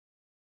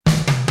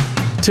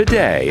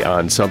Today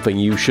on Something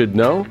You Should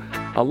Know,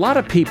 a lot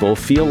of people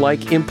feel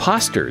like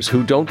imposters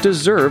who don't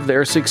deserve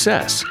their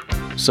success.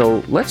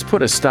 So let's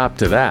put a stop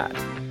to that.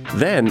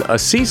 Then, a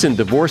seasoned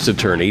divorce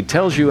attorney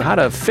tells you how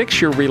to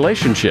fix your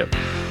relationship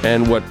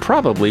and what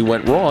probably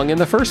went wrong in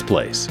the first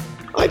place.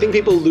 I think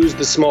people lose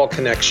the small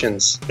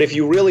connections. If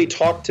you really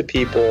talk to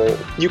people,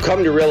 you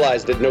come to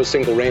realize that no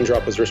single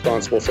raindrop was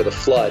responsible for the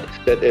flood,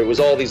 that it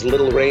was all these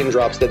little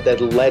raindrops that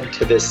led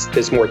to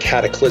this more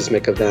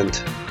cataclysmic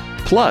event.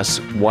 Plus,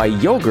 why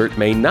yogurt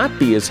may not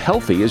be as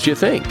healthy as you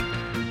think,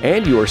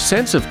 and your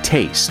sense of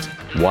taste,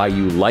 why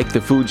you like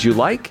the foods you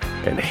like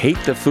and hate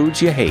the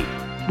foods you hate.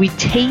 We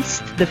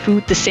taste the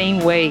food the same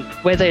way,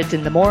 whether it's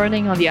in the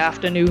morning or the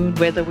afternoon,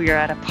 whether we are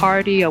at a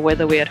party or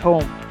whether we're at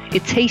home.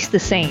 It tastes the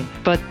same,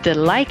 but the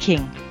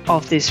liking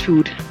of this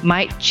food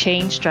might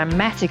change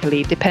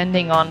dramatically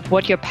depending on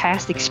what your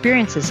past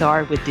experiences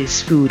are with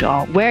this food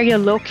or where you're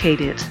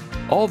located.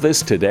 All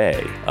this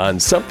today on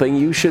Something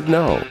You Should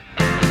Know.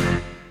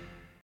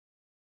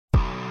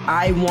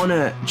 I want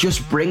to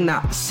just bring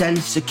that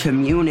sense of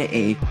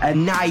community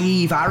and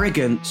naive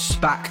arrogance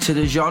back to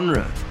the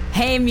genre.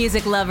 Hey,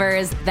 music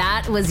lovers,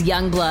 that was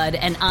Youngblood,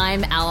 and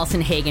I'm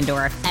Allison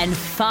Hagendorf. And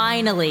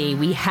finally,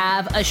 we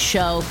have a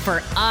show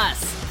for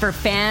us, for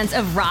fans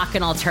of rock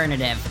and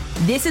alternative.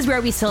 This is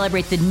where we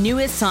celebrate the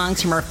newest songs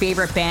from our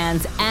favorite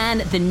bands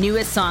and the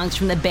newest songs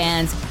from the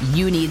bands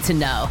you need to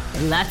know.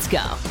 Let's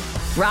go.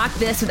 Rock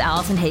This with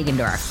Allison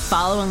Hagendorf.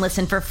 Follow and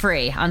listen for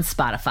free on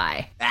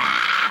Spotify.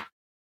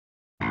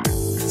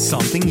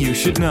 Something you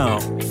should know.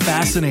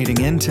 Fascinating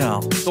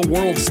intel, the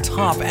world's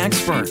top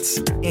experts,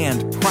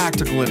 and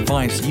practical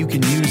advice you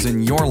can use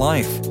in your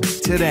life.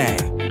 Today,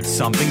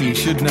 Something You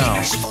Should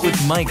Know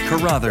with Mike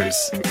Carruthers.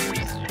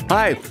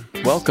 Hi,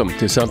 welcome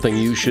to Something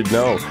You Should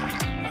Know.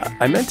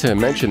 I meant to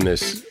mention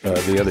this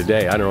the other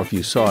day. I don't know if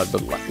you saw it,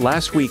 but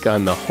last week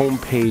on the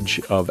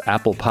homepage of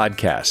Apple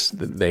Podcasts,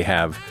 they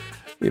have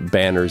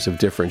banners of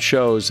different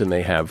shows, and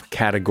they have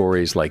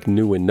categories like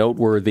new and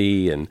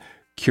noteworthy and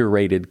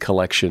curated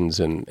collections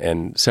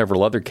and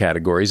several other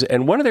categories.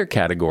 And one of their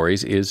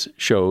categories is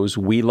shows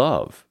we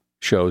love,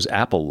 shows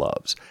Apple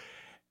loves.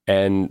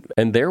 And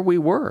there we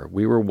were.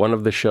 We were one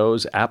of the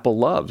shows Apple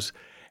loves.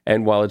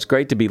 And while it's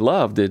great to be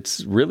loved,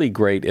 it's really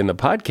great in the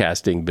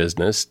podcasting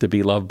business to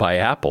be loved by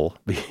Apple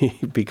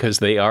because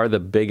they are the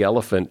big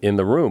elephant in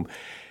the room.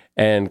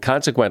 And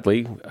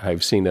consequently,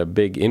 I've seen a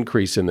big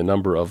increase in the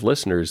number of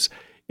listeners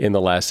in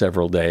the last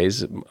several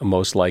days,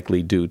 most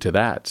likely due to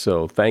that.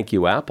 So thank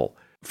you, Apple.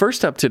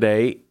 First up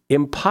today,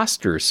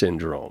 imposter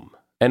syndrome.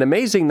 An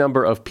amazing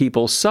number of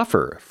people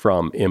suffer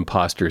from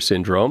imposter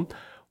syndrome.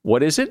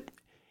 What is it?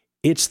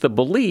 It's the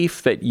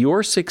belief that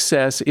your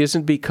success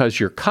isn't because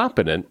you're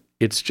competent,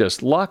 it's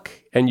just luck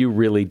and you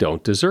really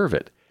don't deserve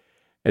it.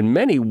 And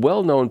many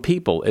well-known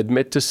people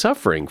admit to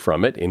suffering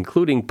from it,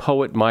 including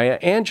poet Maya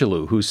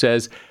Angelou, who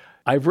says,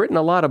 "I've written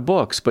a lot of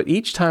books, but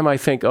each time I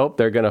think,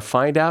 they're going to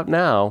find out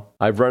now,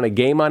 I've run a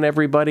game on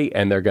everybody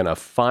and they're going to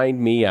find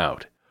me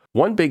out."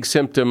 One big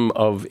symptom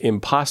of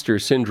imposter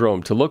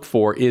syndrome to look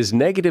for is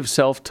negative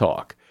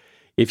self-talk.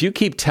 If you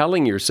keep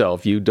telling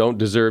yourself you don't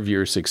deserve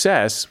your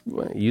success,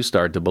 you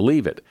start to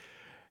believe it.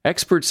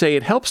 Experts say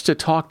it helps to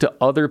talk to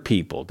other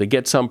people to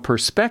get some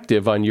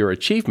perspective on your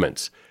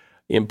achievements.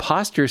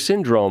 Imposter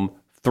syndrome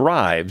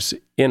thrives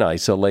in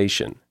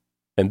isolation.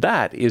 And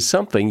that is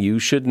something you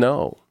should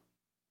know.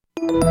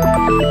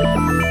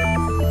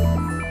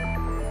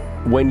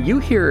 When you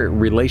hear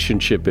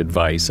relationship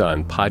advice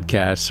on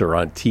podcasts or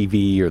on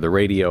TV or the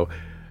radio,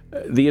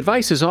 the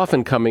advice is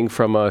often coming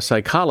from a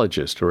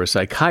psychologist or a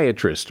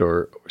psychiatrist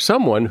or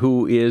someone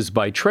who is,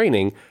 by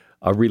training,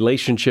 a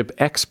relationship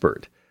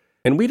expert.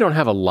 And we don't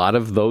have a lot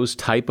of those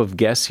type of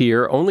guests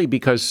here, only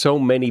because so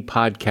many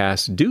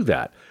podcasts do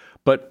that.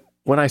 But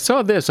when I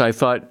saw this, I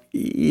thought,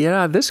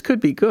 yeah, this could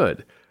be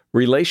good.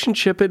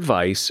 Relationship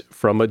advice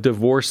from a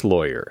divorce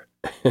lawyer.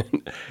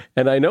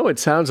 And I know it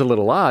sounds a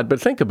little odd, but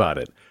think about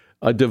it.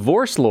 A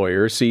divorce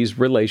lawyer sees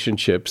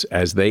relationships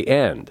as they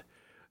end.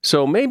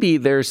 So maybe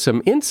there's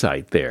some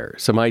insight there,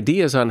 some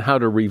ideas on how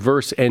to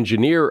reverse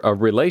engineer a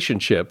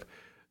relationship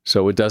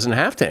so it doesn't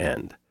have to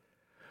end.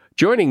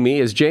 Joining me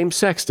is James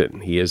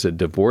Sexton. He is a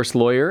divorce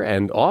lawyer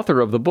and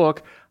author of the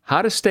book,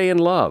 How to Stay in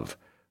Love,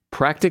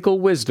 Practical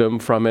Wisdom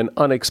from an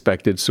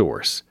Unexpected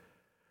Source.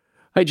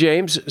 Hi,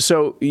 James.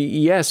 So,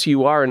 yes,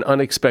 you are an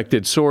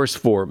unexpected source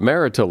for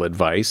marital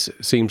advice.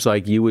 Seems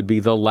like you would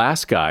be the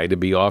last guy to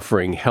be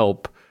offering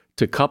help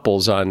to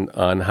couples on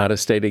how to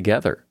stay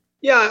together.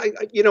 Yeah,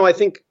 I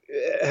think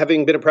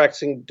having been a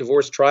practicing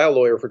divorce trial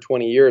lawyer for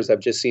 20 years,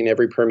 I've just seen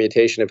every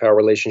permutation of how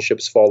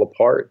relationships fall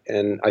apart.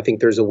 And I think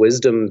there's a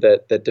wisdom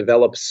that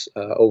develops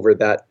over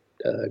that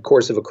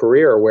course of a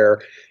career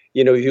where,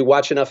 you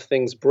watch enough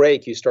things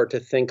break, you start to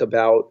think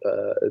about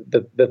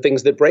the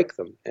things that break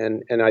them.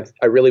 And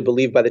I really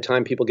believe by the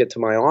time people get to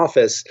my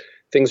office,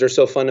 things are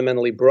so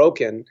fundamentally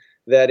broken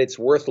that it's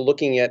worth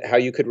looking at how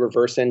you could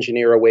reverse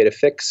engineer a way to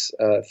fix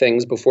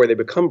things before they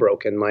become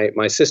broken.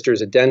 My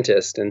sister's a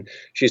dentist, and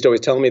she used to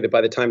always tell me that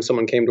by the time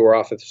someone came to her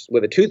office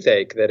with a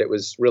toothache, that it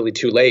was really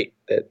too late,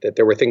 that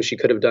there were things she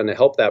could have done to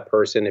help that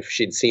person if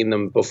she'd seen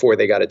them before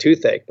they got a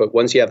toothache. But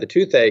once you have the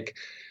toothache,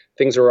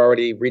 things are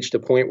already reached a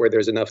point where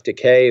there's enough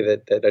decay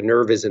that a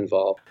nerve is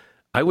involved.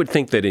 I would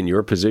think that in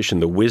your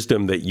position, the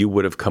wisdom that you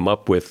would have come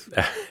up with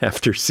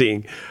after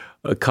seeing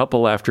a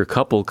couple after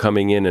couple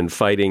coming in and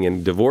fighting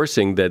and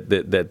divorcing, that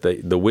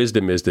the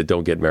wisdom is that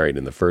don't get married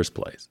in the first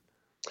place.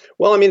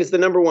 Well, I mean, it's the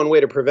number one way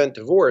to prevent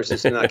divorce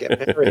is to not get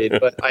married.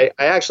 But I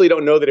actually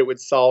don't know that it would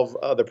solve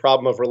the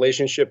problem of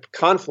relationship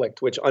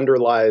conflict, which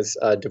underlies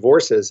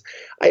divorces.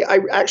 I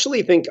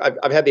actually think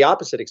I've had the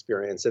opposite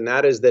experience, and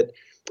that is that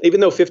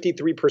even though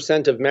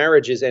 53% of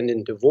marriages end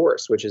in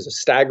divorce, which is a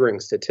staggering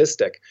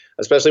statistic,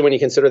 especially when you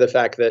consider the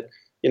fact that,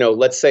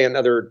 let's say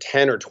another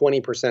 10 or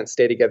 20%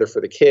 stay together for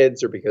the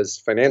kids or because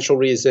financial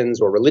reasons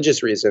or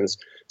religious reasons.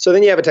 So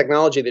then you have a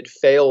technology that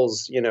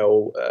fails,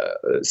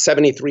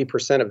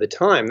 73% of the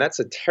time. That's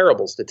a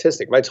terrible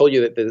statistic. If I told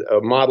you that a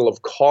model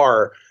of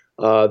car,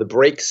 the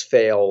brakes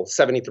fail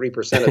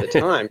 73% of the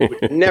time, you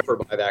would never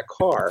buy that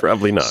car.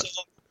 Probably not.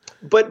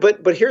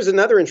 But here's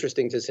another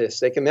interesting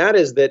statistic, and that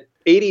is that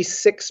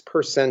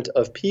 86%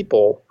 of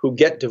people who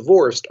get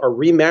divorced are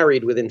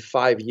remarried within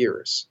 5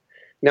 years.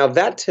 Now,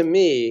 that to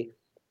me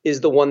is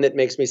the one that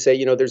makes me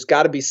say, there's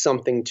got to be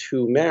something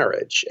to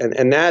marriage.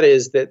 And that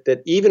is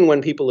that even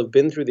when people have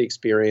been through the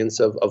experience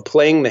of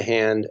playing the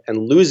hand and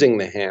losing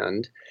the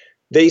hand,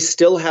 they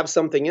still have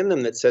something in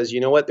them that says,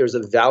 there's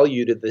a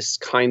value to this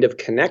kind of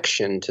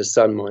connection to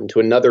someone, to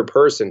another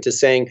person, to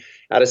saying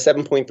out of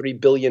 7.3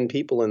 billion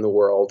people in the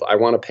world, I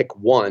want to pick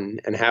one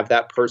and have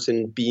that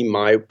person be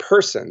my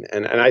person.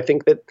 And I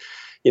think that,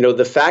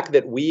 the fact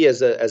that we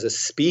as a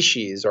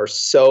species are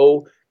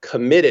so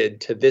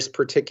committed to this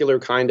particular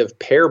kind of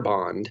pair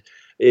bond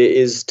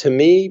is, to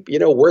me,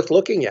 worth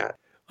looking at.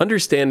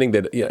 Understanding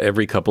that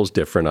every couple's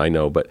different, I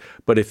know, but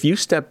if you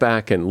step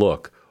back and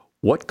look,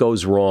 what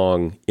goes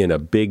wrong in a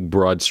big,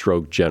 broad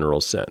stroke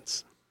general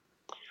sense?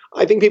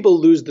 I think people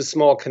lose the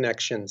small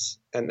connections,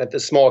 and that the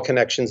small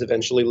connections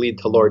eventually lead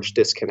to large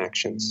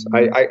disconnections.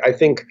 I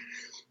think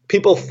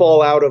people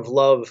fall out of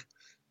love.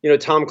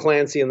 Tom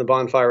Clancy in The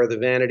Bonfire of the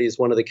Vanities,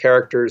 one of the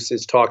characters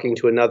is talking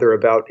to another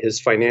about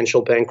his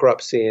financial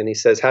bankruptcy. And he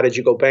says, how did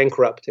you go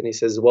bankrupt? And he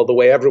says, well, the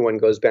way everyone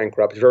goes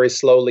bankrupt, very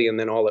slowly and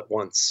then all at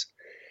once.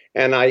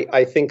 And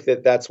I think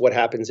that that's what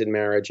happens in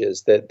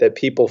marriages, that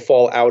people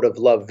fall out of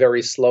love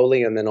very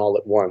slowly and then all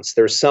at once.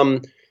 There's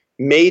some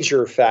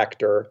major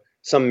factor,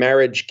 some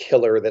marriage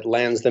killer that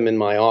lands them in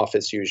my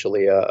office,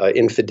 usually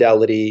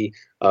infidelity,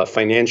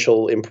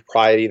 financial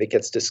impropriety that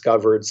gets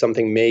discovered,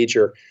 something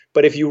major.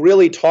 But if you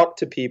really talk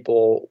to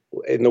people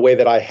in the way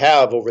that I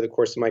have over the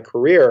course of my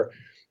career,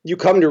 you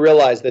come to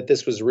realize that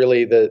this was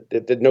really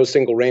that no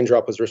single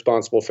raindrop was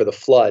responsible for the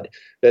flood,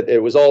 that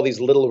it was all these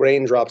little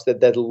raindrops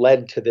that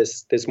led to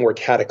this more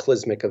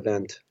cataclysmic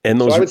event. And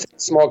so I would say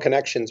small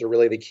connections are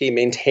really the key,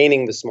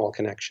 maintaining the small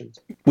connections.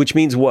 Which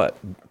means what?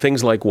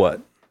 Things like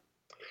what?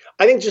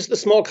 I think just the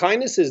small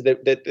kindnesses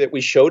that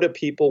we show to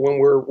people when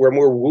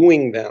we're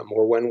wooing them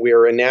or when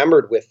we're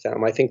enamored with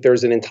them. I think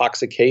there's an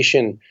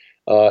intoxication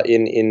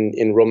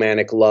in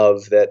romantic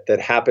love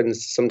that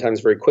happens sometimes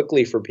very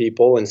quickly for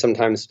people, and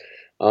sometimes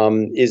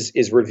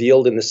is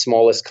revealed in the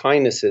smallest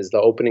kindnesses: the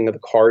opening of the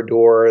car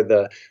door,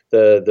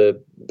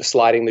 the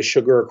sliding the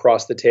sugar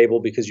across the table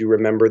because you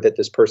remember that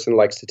this person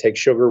likes to take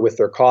sugar with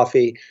their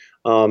coffee.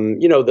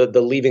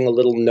 The leaving a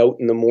little note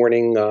in the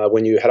morning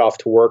when you head off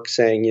to work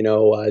saying,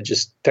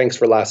 just thanks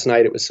for last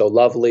night, it was so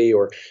lovely,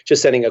 or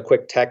just sending a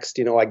quick text,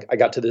 I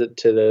got to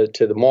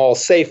the mall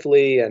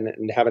safely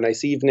and have a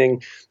nice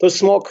evening. Those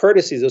small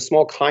courtesies, those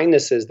small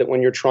kindnesses that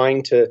when you're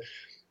trying to,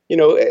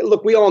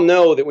 look, we all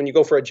know that when you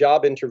go for a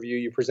job interview,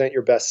 you present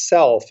your best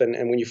self.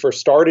 And when you first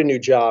start a new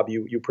job,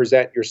 you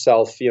present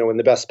yourself, in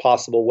the best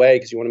possible way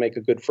because you want to make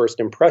a good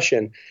first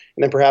impression.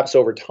 And then perhaps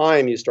over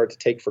time, you start to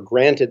take for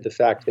granted the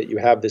fact that you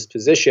have this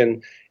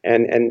position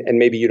and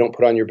maybe you don't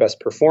put on your best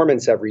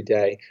performance every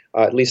day,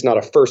 at least not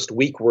a first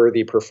week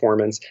worthy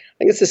performance. I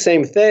think it's the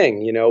same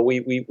thing.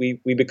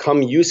 We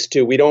become used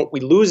to, we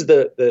lose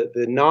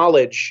the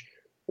knowledge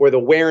or the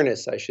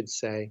awareness, I should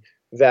say,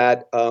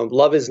 that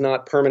love is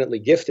not permanently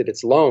gifted,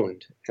 it's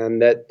loaned, and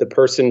that the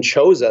person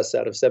chose us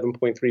out of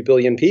 7.3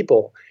 billion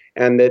people,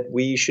 and that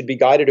we should be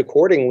guided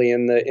accordingly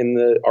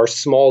in our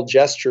small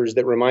gestures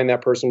that remind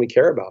that person we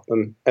care about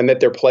them, and that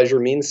their pleasure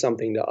means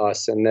something to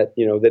us, and that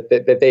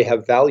that they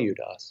have value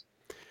to us.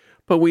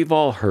 But we've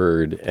all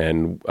heard,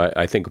 and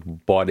I think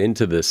bought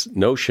into this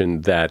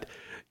notion that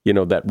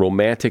that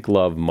romantic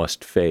love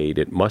must fade.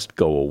 It must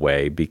go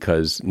away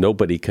because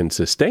nobody can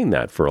sustain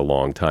that for a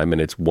long time. And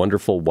it's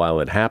wonderful while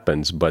it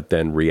happens, but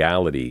then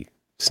reality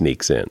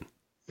sneaks in.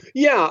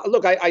 Yeah,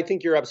 look, I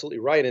think you're absolutely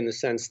right in the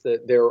sense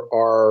that there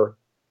are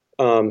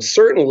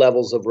certain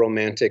levels of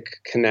romantic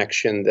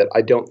connection that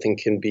I don't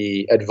think can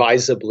be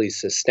advisably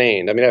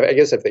sustained. I mean, I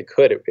guess if they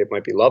could, it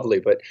might be lovely.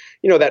 But,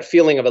 that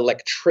feeling of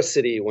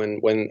electricity when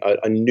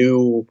a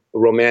new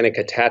romantic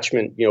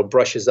attachment,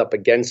 brushes up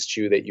against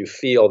you, that you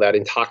feel, that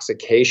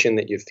intoxication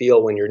that you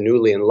feel when you're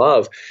newly in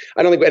love.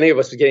 I don't think any of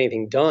us would get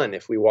anything done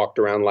if we walked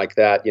around like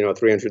that,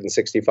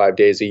 365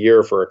 days a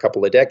year for a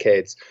couple of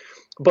decades.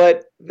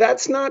 But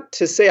that's not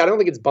to say, I don't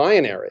think it's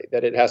binary,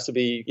 that it has to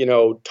be,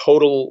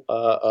 total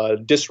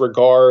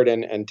disregard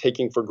and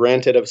taking for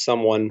granted of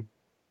someone,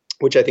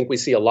 which I think we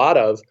see a lot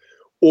of,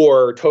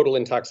 or total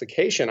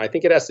intoxication. I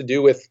think it has to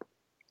do with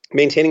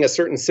maintaining a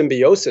certain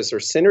symbiosis or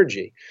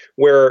synergy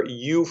where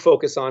you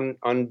focus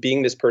on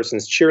being this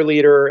person's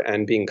cheerleader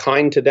and being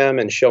kind to them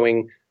and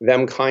showing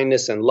them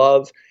kindness and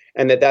love.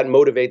 And that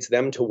motivates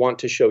them to want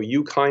to show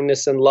you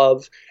kindness and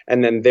love,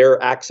 and then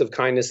their acts of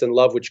kindness and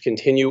love, which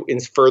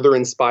further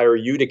inspire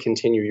you to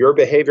continue your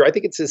behavior. I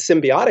think it's a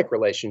symbiotic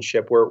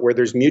relationship where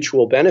there's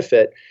mutual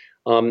benefit.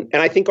 And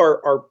I think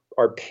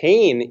our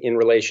pain in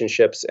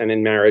relationships and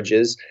in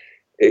marriages,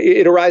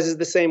 it arises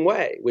the same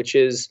way, which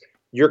is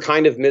you're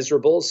kind of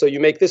miserable, so you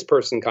make this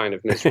person kind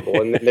of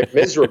miserable, and then they're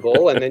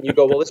miserable, and then you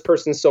go, well, this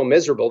person's so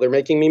miserable, they're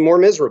making me more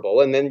miserable,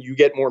 and then you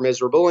get more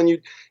miserable, and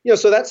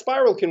so that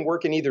spiral can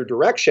work in either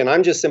direction.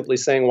 I'm just simply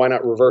saying, why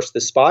not reverse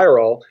the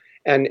spiral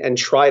and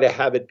try to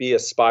have it be a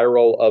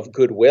spiral of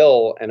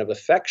goodwill and of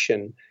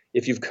affection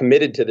if you've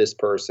committed to this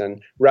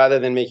person, rather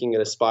than making it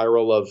a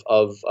spiral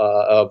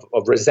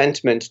of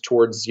resentment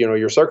towards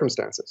your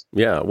circumstances.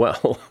 Yeah,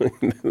 well,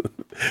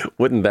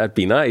 wouldn't that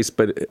be nice?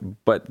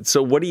 But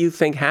so what do you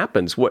think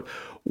happens?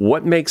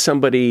 What makes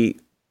somebody?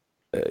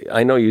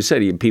 I know you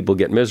said people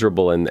get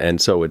miserable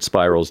and so it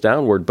spirals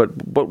downward.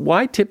 But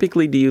why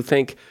typically do you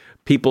think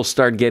people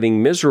start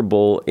getting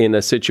miserable in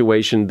a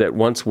situation that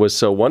once was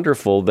so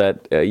wonderful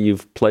that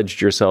you've pledged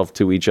yourself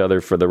to each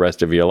other for the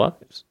rest of your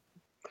lives?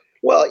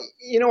 Well,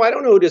 I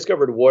don't know who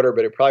discovered water,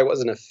 but it probably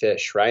wasn't a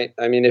fish, right?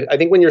 I mean, I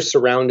think when you're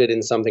surrounded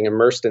in something,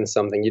 immersed in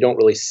something, you don't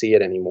really see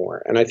it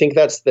anymore. And I think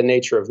that's the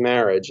nature of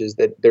marriage, is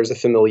that there's a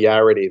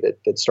familiarity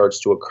that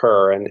starts to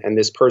occur. And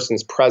this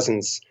person's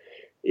presence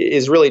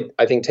is really,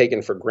 I think,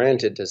 taken for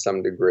granted to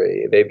some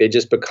degree. They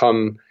just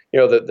become,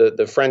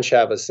 the French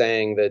have a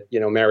saying that,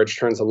 marriage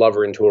turns a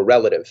lover into a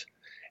relative.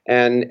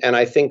 And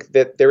I think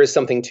that there is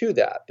something to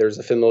that. There's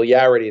a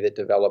familiarity that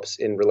develops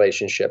in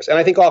relationships. And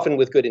I think often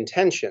with good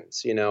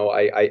intentions.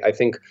 I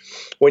think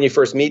when you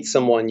first meet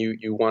someone,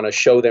 you want to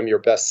show them your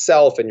best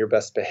self and your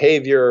best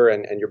behavior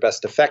and your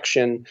best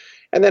affection.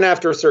 And then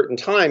after a certain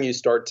time, you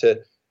start to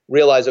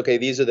realize, okay,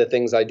 these are the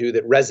things I do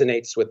that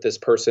resonates with this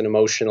person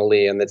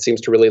emotionally and that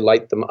seems to really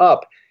light them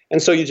up.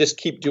 And so you just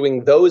keep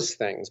doing those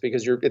things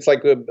because it's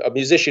like a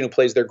musician who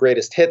plays their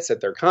greatest hits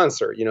at their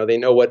concert. They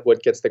know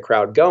what gets the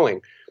crowd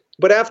going.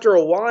 But after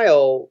a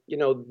while,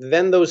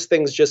 then those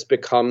things just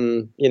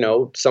become,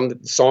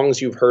 some songs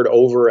you've heard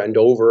over and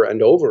over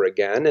and over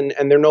again,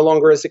 and they're no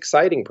longer as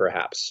exciting,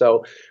 perhaps.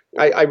 So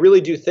I really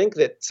do think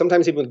that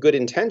sometimes even with good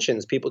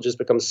intentions, people just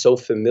become so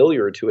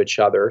familiar to each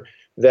other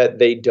that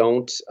they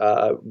don't,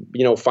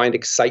 find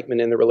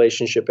excitement in the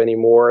relationship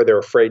anymore. They're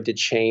afraid to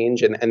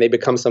change, and they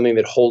become something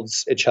that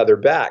holds each other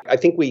back. I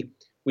think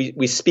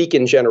we speak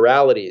in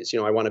generalities.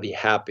 I want to be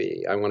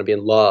happy. I want to be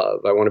in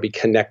love. I want to be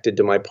connected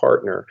to my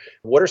partner.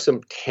 What are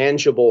some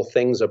tangible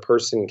things a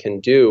person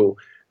can do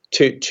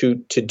to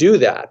do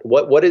that?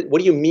 What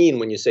do you mean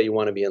when you say you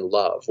want to be in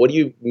love? What do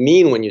you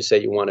mean when you say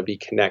you want to be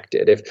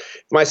connected? If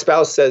my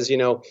spouse says,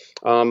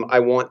 I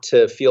want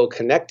to feel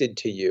connected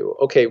to you.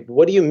 Okay,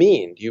 what do you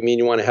mean? Do you mean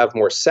you want to have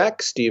more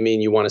sex? Do you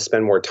mean you want to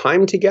spend more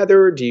time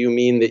together? Do you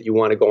mean that you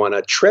want to go on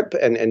a trip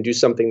and do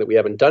something that we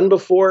haven't done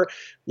before?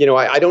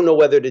 I don't know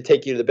whether to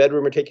take you to the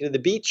bedroom or take you to the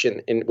beach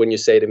and when you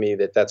say to me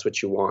that that's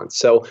what you want.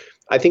 So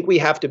I think we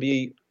have to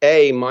be,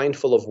 A,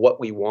 mindful of what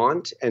we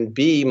want, and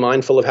B,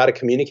 mindful of how to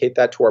communicate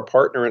that to our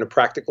partner in a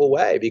practical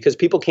way, because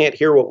people can't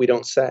hear what we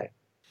don't say.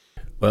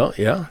 Well,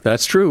 yeah,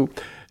 that's true.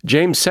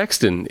 James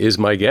Sexton is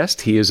my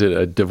guest. He is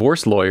a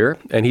divorce lawyer,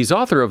 and he's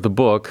author of the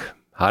book,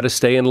 How to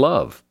Stay in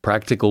Love,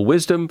 Practical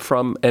Wisdom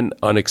from an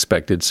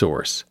Unexpected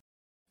Source.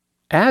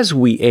 As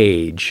we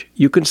age,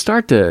 you can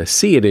start to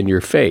see it in your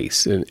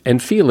face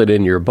and feel it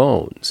in your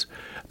bones.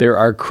 There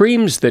are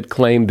creams that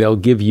claim they'll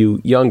give you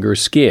younger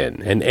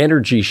skin and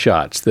energy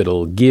shots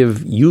that'll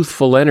give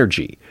youthful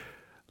energy.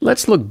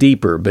 Let's look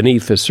deeper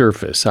beneath the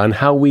surface on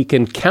how we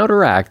can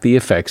counteract the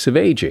effects of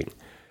aging.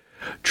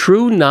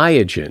 True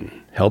Niagen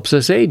helps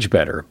us age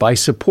better by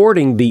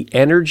supporting the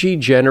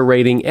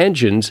energy-generating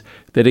engines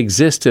that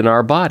exist in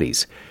our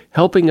bodies,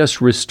 helping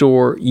us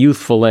restore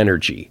youthful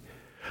energy.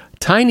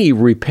 Tiny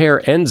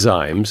repair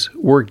enzymes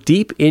work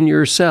deep in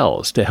your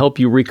cells to help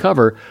you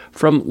recover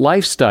from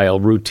lifestyle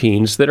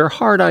routines that are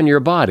hard on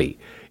your body,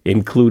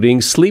 including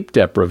sleep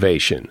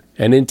deprivation,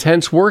 an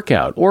intense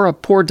workout, or a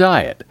poor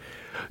diet.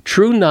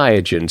 True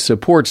Niagen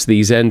supports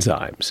these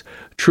enzymes.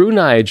 True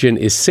Niagen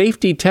is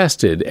safety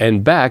tested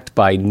and backed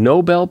by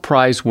Nobel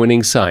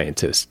Prize-winning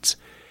scientists.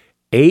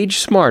 Age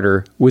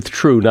smarter with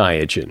True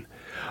Niagen.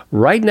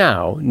 Right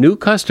now, new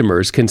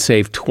customers can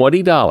save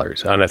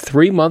 $20 on a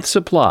 3-month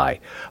supply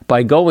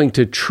by going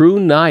to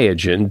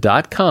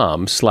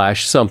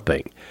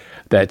TrueNiagen.com/something.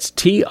 That's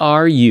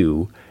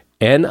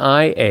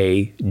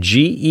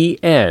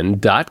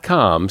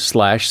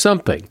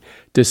TrueNiagen.com/something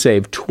to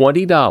save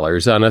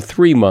 $20 on a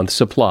 3-month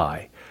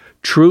supply.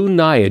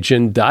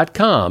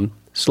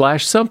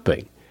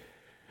 TrueNiagen.com/something.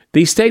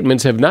 These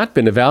statements have not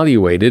been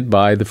evaluated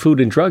by the Food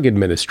and Drug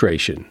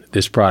Administration.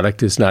 This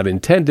product is not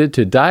intended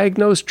to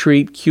diagnose,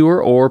 treat,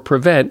 cure, or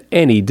prevent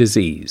any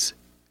disease.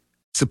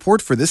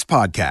 Support for this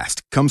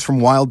podcast comes from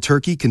Wild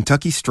Turkey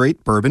Kentucky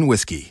Straight Bourbon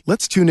Whiskey.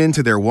 Let's tune in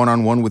to their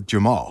one-on-one with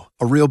Jamal,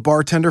 a real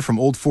bartender from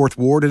Old Fourth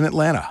Ward in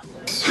Atlanta.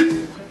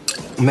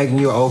 I'm making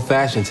you an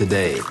old-fashioned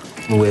today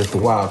with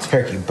Wild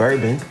Turkey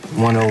Bourbon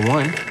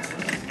 101.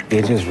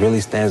 It just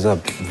really stands up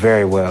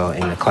very well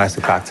in a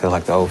classic cocktail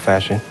like the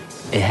old-fashioned.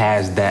 It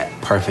has that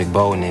perfect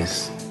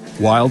boldness.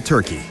 Wild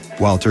Turkey.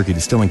 Wild Turkey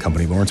Distilling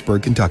Company,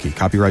 Lawrenceburg, Kentucky.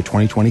 Copyright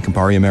 2020,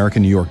 Campari America,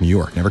 New York, New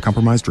York. Never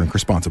compromise, drink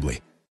responsibly.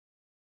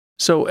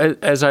 So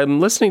as I'm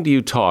listening to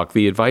you talk,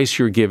 the advice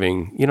you're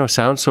giving,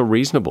 sounds so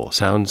reasonable,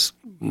 sounds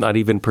not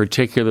even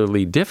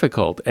particularly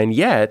difficult. And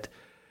yet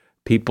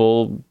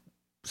people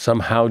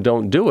somehow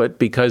don't do it,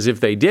 because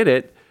if they did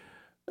it,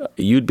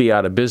 you'd be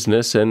out of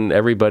business and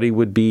everybody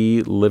would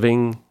be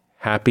living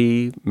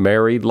happy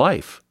married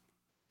life.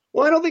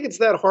 Well, I don't think it's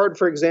that hard,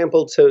 for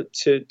example,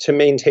 to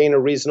maintain a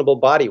reasonable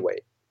body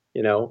weight,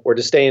 or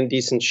to stay in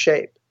decent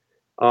shape.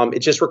 It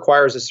just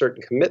requires a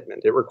certain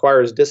commitment. It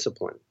requires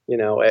discipline,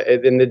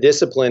 and the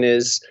discipline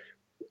is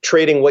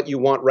trading what you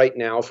want right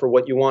now for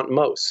what you want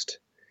most.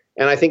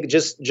 And I think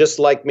just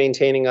like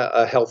maintaining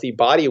a healthy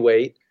body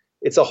weight,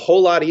 it's a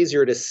whole lot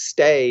easier to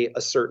stay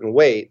a certain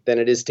weight than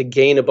it is to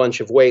gain a bunch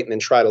of weight and then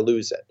try to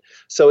lose it.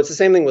 So it's the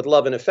same thing with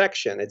love and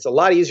affection. It's a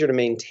lot easier to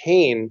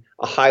maintain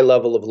a high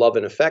level of love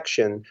and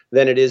affection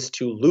than it is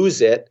to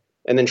lose it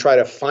and then try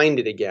to find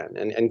it again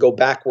and go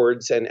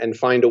backwards and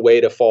find a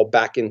way to fall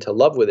back into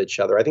love with each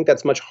other. I think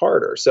that's much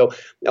harder. So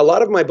a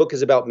lot of my book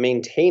is about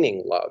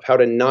maintaining love, how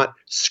to not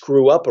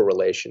screw up a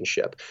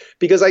relationship.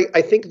 Because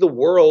I think the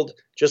world,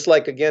 just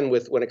like, again,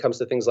 when it comes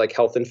to things like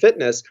health and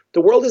fitness,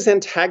 the world is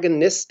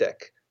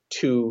antagonistic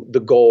to the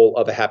goal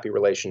of a happy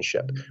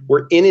relationship.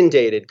 We're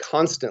inundated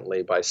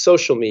constantly by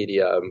social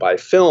media and by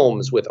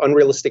films with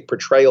unrealistic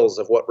portrayals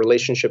of what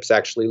relationships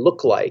actually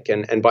look like,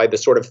 and by the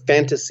sort of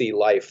fantasy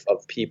life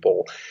of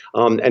people,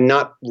 and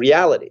not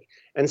reality.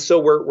 And so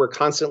we're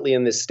constantly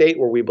in this state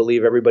where we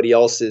believe everybody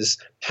else is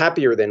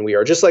happier than we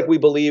are. Just like we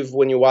believe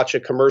when you watch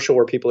a commercial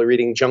where people are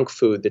eating junk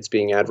food that's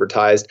being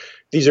advertised,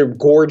 these are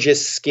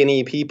gorgeous,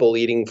 skinny people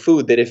eating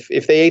food that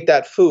if they ate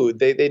that food,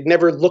 they'd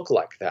never look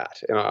like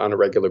that on a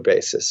regular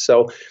basis.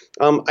 So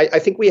I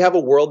think we have a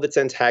world that's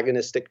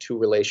antagonistic to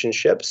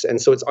relationships.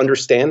 And so it's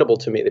understandable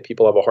to me that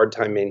people have a hard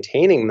time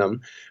maintaining them.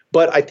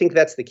 But I think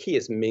that's the key,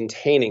 is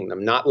maintaining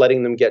them, not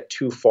letting them get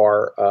too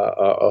far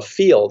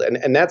afield.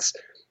 And that's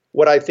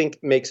what I think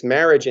makes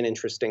marriage an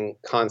interesting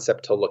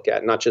concept to look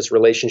at, not just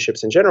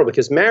relationships in general,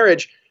 because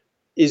marriage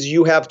is,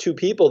 you have two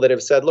people that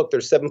have said, look,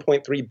 there's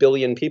 7.3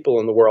 billion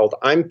people in the world.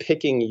 I'm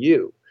picking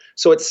you.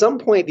 So at some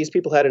point, these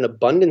people had an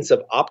abundance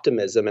of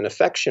optimism and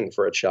affection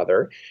for each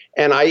other.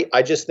 And I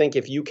just think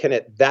if you can,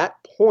 at that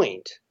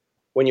point,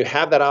 when you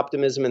have that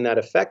optimism and that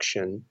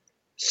affection,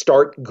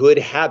 start good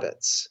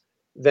habits,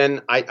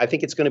 then I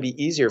think it's going to be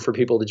easier for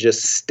people to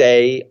just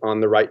stay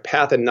on the right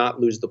path and not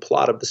lose the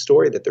plot of the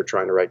story that they're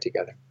trying to write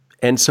together.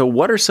 And so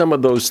what are some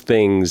of those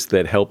things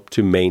that help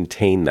to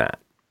maintain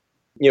that?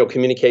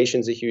 Communication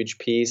is a huge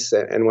piece.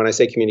 And when I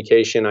say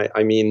communication,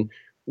 I mean,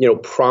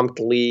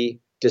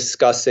 promptly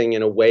discussing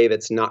in a way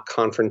that's not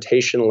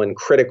confrontational and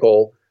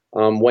critical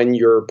when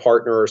your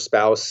partner or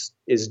spouse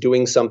is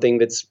doing something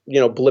that's,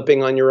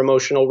 blipping on your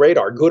emotional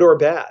radar, good or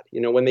bad.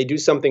 When they do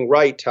something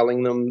right,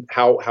 telling them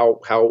how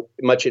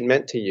much it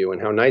meant to you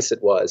and how nice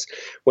it was.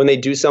 When they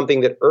do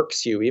something that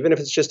irks you, even if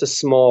it's just a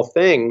small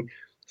thing,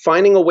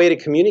 finding a way to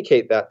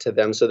communicate that to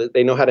them so that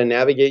they know how to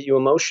navigate you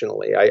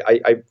emotionally.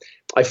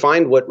 I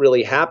find what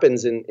really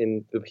happens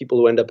in the people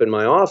who end up in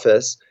my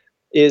office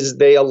is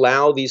they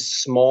allow these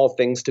small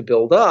things to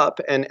build up.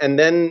 And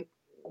then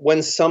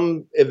when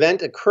some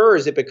event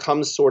occurs, it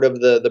becomes sort of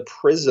the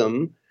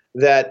prism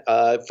that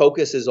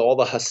focuses all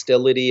the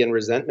hostility and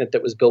resentment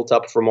that was built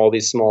up from all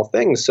these small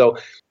things. So,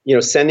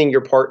 sending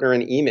your partner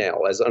an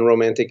email, as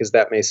unromantic as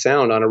that may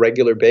sound, on a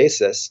regular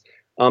basis,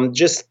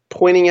 just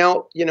pointing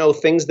out,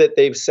 things that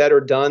they've said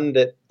or done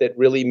that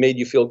really made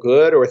you feel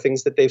good, or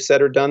things that they've said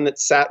or done that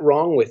sat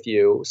wrong with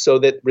you, so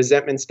that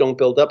resentments don't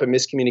build up and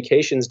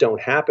miscommunications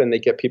don't happen. They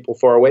get people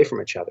far away from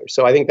each other.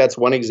 So I think that's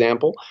one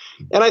example.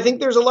 And I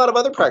think there's a lot of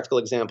other practical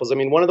examples. I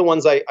mean, one of the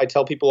ones I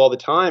tell people all the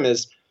time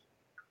is,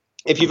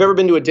 if you've ever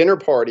been to a dinner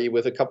party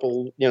with a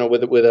couple,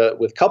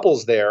 with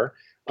couples there,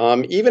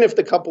 even if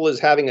the couple is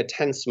having a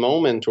tense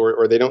moment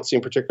or they don't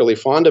seem particularly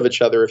fond of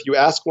each other, if you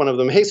ask one of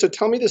them, hey, so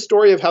tell me the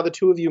story of how the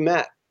two of you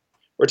met,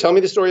 or tell me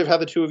the story of how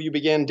the two of you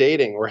began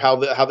dating, or how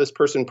this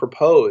person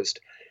proposed,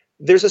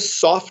 there's a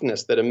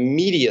softness that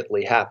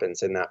immediately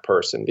happens in that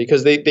person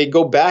because they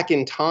go back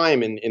in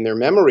time in their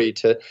memory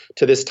to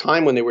this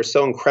time when they were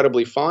so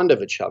incredibly fond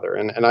of each other.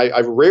 And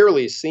I've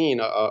rarely seen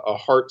a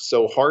heart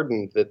so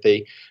hardened that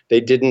they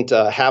didn't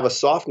have a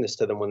softness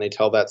to them when they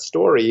tell that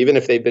story, even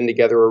if they've been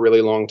together a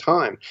really long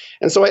time.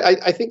 And so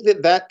I think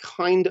that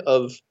kind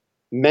of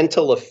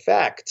mental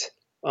effect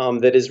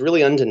that is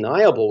really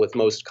undeniable with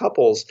most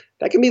couples,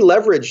 that can be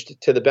leveraged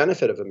to the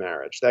benefit of a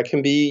marriage. That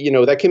can be,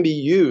 that can be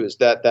used,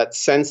 that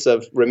sense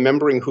of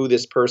remembering who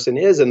this person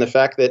is and the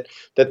fact that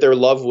their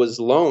love was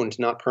loaned,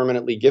 not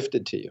permanently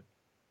gifted to you.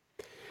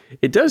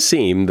 It does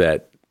seem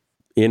that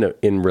in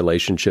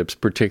relationships,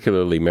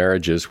 particularly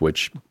marriages,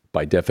 which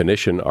by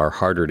definition are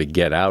harder to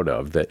get out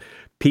of, that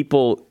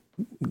people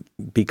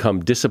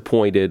become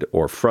disappointed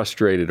or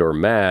frustrated or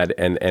mad.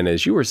 And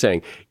as you were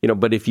saying,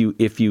 but if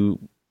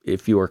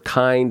you are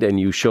kind and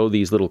you show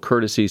these little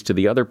courtesies to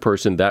the other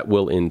person, that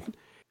will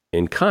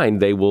in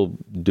kind, they will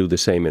do the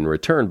same in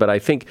return. But I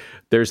think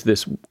there's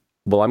this,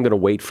 well, I'm going to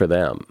wait for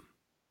them.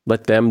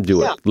 Let them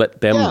do it.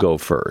 Let them go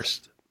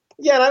first.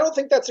 Yeah, and I don't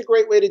think that's a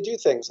great way to do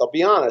things. I'll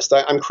be honest.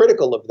 I'm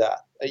critical of that.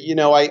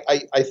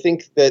 I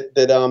think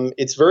that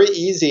it's very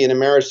easy in a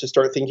marriage to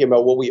start thinking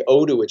about what we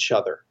owe to each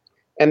other.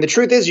 And the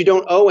truth is, you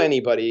don't owe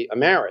anybody a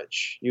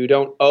marriage. You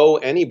don't owe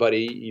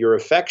anybody your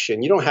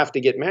affection. You don't have to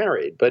get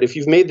married. But if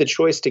you've made the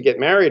choice to get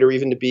married or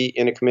even to be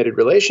in a committed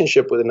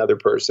relationship with another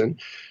person,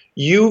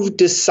 you've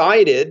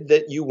decided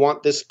that you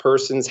want this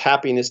person's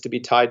happiness to be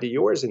tied to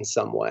yours in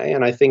some way.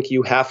 And I think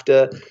you have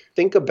to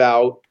think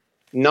about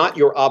not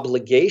your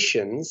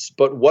obligations,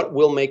 but what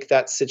will make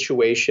that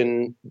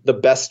situation the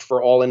best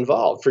for all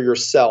involved, for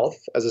yourself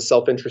as a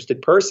self-interested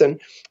person,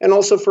 and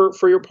also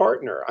for your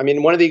partner. I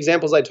mean, one of the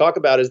examples I talk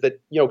about is that,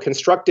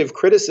 constructive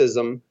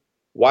criticism,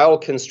 while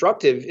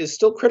constructive, is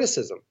still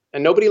criticism,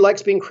 and nobody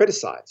likes being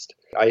criticized.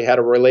 I had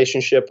a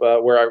relationship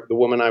where the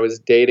woman I was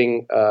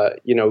dating, I'm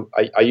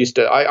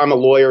a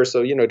lawyer,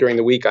 so, during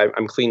the week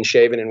I'm clean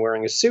shaven and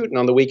wearing a suit. And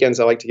on the weekends,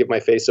 I like to give my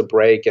face a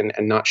break and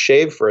not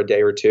shave for a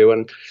day or two.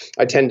 And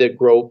I tend to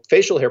grow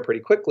facial hair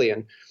pretty quickly.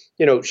 And,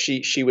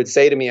 she would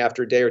say to me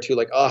after a day or two,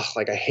 like, oh,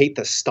 like I hate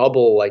the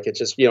stubble. Like it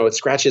just, it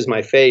scratches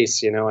my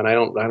face, and I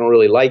don't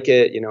really like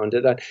it, and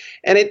did that.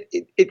 And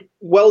it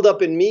welled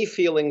up in me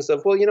feelings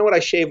of, well, you know what, I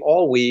shave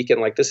all week.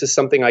 And like, this is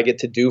something I get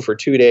to do for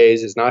 2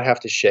 days, is not have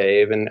to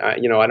shave. And,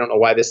 I don't know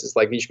why this is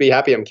like, you should be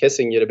happy I'm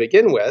kissing you to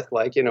begin with.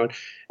 Like,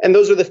 and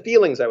those are the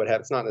feelings I would have.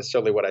 It's not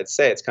necessarily what I'd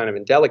say. It's kind of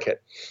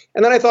indelicate.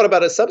 And then I thought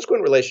about a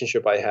subsequent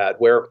relationship I had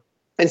where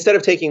instead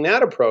of taking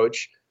that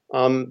approach,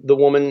 the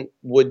woman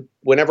would,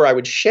 whenever I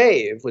would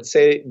shave,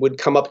 would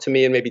come up to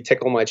me and maybe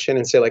tickle my chin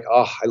and say like,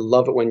 oh, I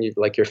love it when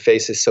your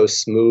face is so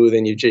smooth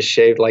and you just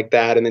shaved like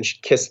that. And then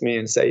she'd kiss me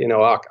and say,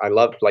 oh, I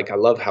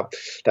love how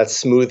that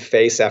smooth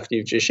face after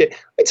you've just shaved.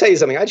 Let me tell you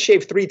something. I'd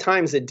shave 3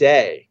 times a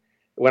day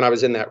when I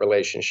was in that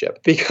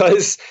relationship,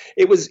 because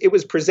it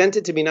was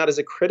presented to me not as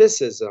a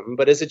criticism,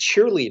 but as a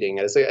cheerleading,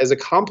 as a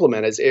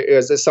compliment,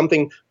 as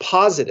something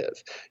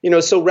positive.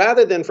 So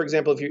rather than, for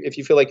example, if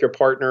you feel like your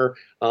partner,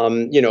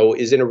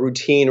 is in a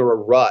routine or a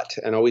rut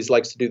and always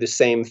likes to do the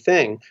same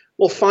thing,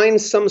 well,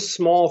 find some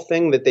small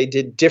thing that they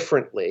did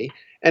differently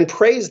and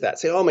praise that.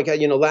 Say, oh my God,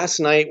 last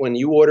night when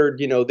you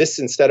ordered, this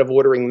instead of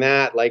ordering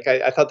that, like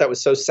I thought that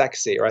was so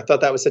sexy, or I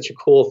thought that was such a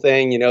cool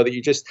thing,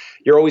 that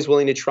you're always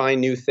willing to try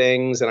new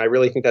things. And I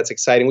really think that's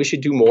exciting. We should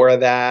do more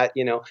of that,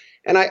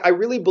 And I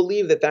really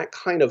believe that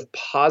kind of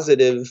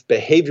positive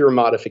behavior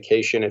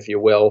modification, if you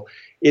will,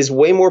 is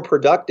way more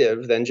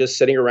productive than just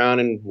sitting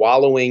around and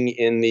wallowing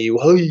in the,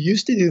 well, you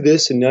used to do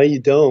this and now you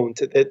don't,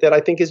 that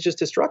I think is just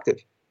destructive.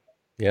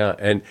 Yeah,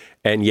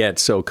 and yet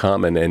so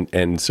common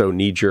and so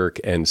knee-jerk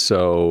and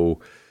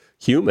so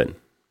human.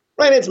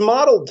 Right, it's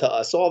modeled to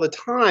us all the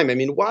time. I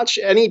mean, watch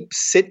any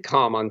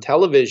sitcom on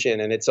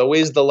television, and it's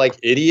always the like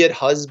idiot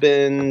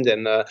husband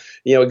and the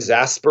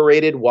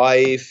exasperated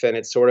wife, and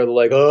it's sort of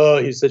like,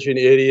 oh, he's such an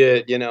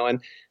idiot, and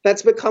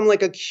that's become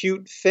like a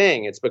cute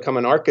thing. It's become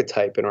an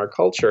archetype in our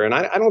culture, and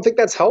I don't think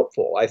that's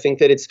helpful. I think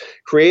that it's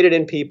created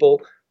in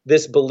people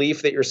this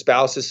belief that your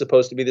spouse is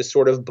supposed to be this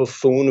sort of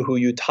buffoon who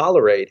you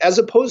tolerate, as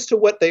opposed to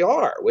what they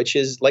are, which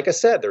is, like I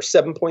said, there's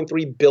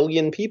 7.3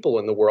 billion people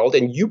in the world,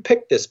 and you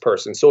pick this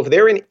person. So if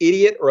they're an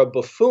idiot or a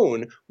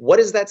buffoon, what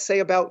does that say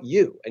about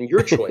you and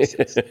your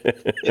choices?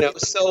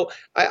 So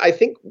I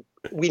think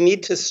we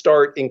need to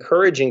start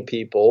encouraging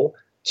people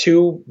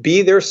to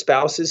be their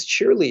spouse's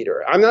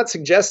cheerleader. I'm not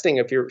suggesting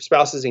if your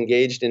spouse is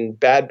engaged in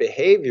bad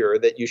behavior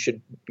that you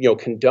should,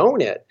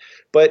 condone it.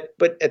 But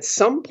at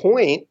some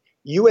point,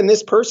 you and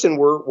this person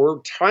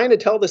were trying to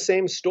tell the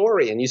same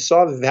story, and you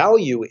saw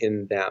value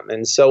in them.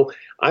 And so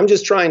I'm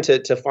just trying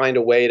to find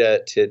a way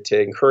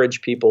to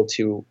encourage people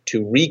to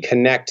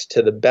reconnect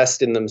to the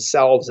best in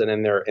themselves and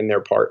in their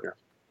partner.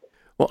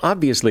 Well,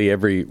 obviously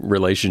every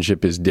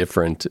relationship is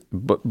different,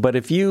 but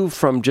if you,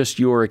 from just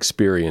your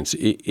experience,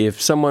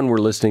 if someone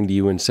were listening to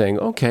you and saying,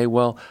 okay,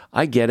 well,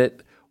 I get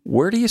it,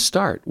 where do you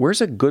start?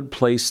 Where's a good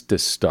place to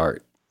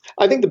start?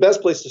 I think the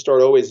best place to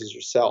start always is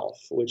yourself,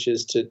 which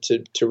is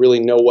to really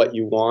know what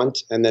you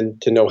want and then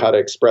to know how to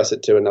express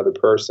it to another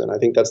person. I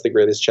think that's the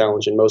greatest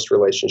challenge in most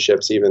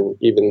relationships, even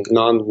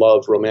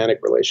non-love romantic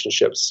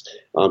relationships,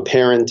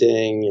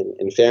 parenting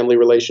and family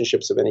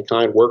relationships of any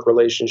kind, work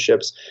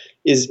relationships,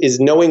 is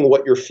knowing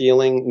what you're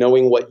feeling,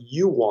 knowing what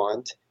you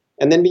want,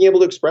 and then being able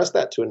to express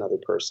that to another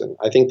person.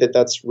 I think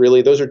that's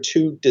really, those are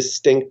two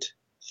distinct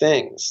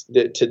things,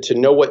 to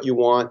know what you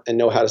want and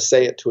know how to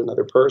say it to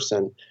another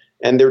person.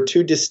 And they're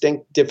two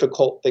distinct,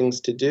 difficult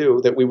things to do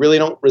that we really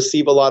don't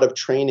receive a lot of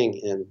training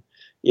in.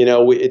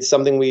 It's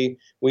something we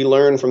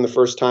learn from the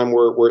first time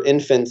we're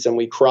infants and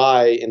we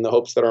cry in the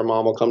hopes that our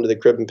mom will come to the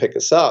crib and pick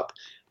us up.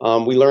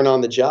 We learn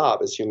on the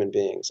job as human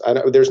beings.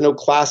 There's no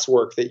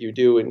classwork that you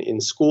do in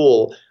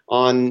school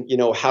on,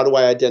 how do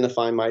I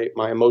identify my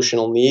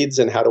emotional needs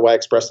and how do I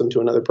express them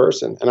to another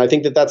person? And I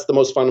think that's the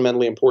most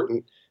fundamentally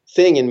important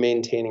thing in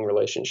maintaining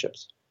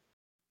relationships.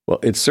 Well,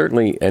 it's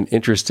certainly an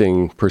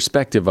interesting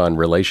perspective on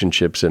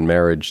relationships and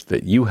marriage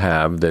that you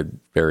have that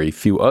very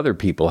few other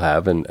people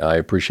have, and I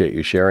appreciate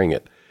you sharing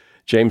it.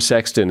 James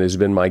Sexton has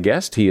been my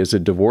guest. He is a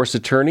divorce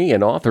attorney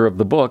and author of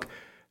the book,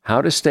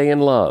 How to Stay in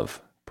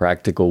Love,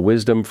 Practical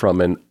Wisdom from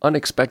an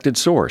Unexpected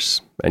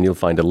Source. And you'll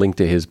find a link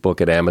to his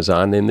book at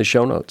Amazon in the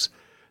show notes.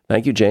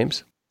 Thank you,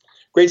 James.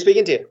 Great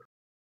speaking to you.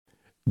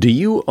 Do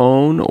you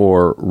own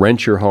or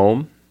rent your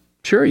home?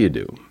 Sure you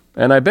do.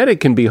 And I bet it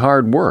can be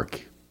hard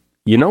work.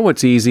 You know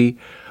what's easy?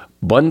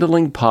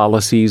 Bundling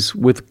policies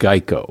with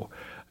Geico.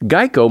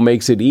 Geico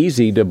makes it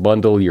easy to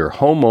bundle your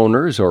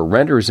homeowner's or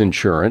renter's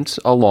insurance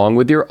along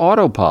with your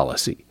auto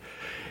policy.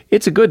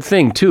 It's a good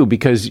thing, too,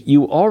 because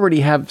you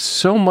already have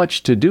so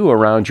much to do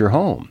around your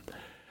home.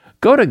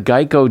 Go to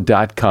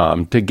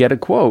geico.com to get a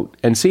quote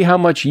and see how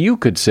much you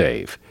could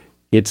save.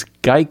 It's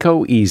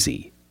Geico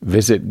Easy.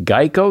 Visit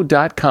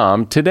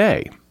geico.com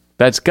today.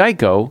 That's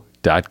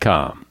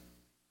geico.com.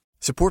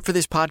 Support for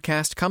this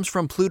podcast comes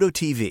from Pluto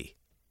TV.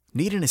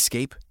 Need an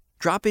escape?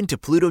 Drop into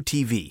Pluto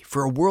TV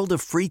for a world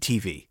of free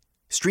TV.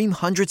 Stream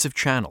hundreds of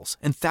channels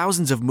and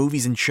thousands of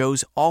movies and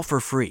shows all for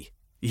free.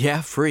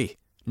 Yeah, free.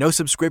 No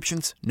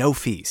subscriptions, no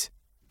fees.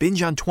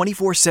 Binge on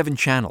 24/7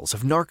 channels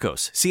of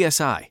Narcos,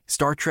 CSI,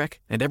 Star Trek,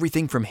 and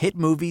everything from hit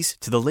movies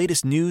to the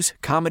latest news,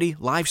 comedy,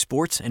 live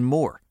sports, and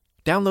more.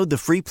 Download the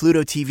free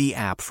Pluto TV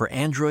app for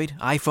Android,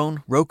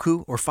 iPhone,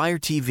 Roku, or Fire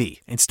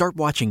TV and start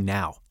watching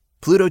now.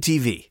 Pluto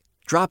TV.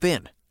 Drop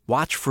in.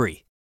 Watch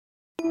free.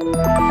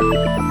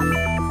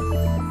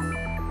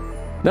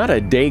 Not a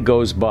day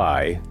goes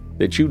by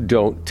that you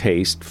don't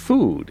taste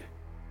food,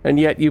 and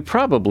yet you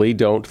probably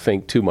don't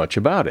think too much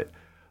about it.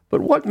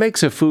 But what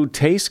makes a food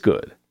taste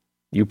good?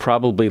 You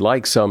probably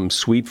like some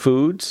sweet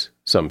foods,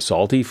 some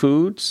salty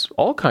foods,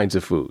 all kinds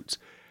of foods.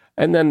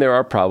 And then there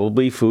are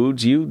probably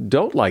foods you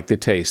don't like the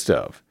taste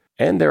of.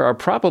 And there are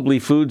probably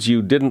foods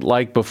you didn't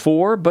like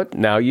before, but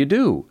now you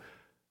do.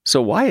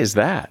 So why is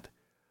that?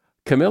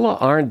 Camilla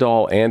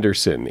Arndal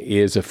Andersen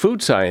is a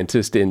food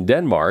scientist in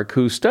Denmark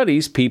who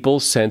studies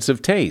people's sense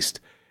of taste,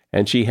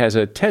 and she has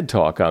a TED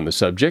Talk on the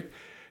subject.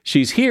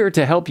 She's here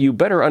to help you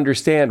better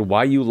understand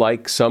why you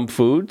like some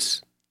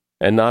foods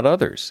and not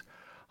others.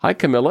 Hi,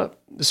 Camilla.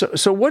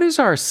 So what is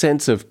our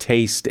sense of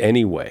taste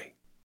anyway?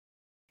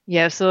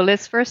 Yeah, so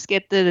let's first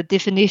get the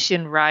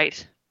definition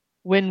right.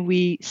 When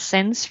we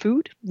sense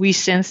food, we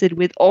sense it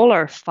with all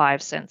our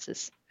 5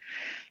 senses.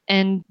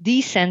 And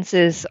these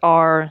senses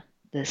are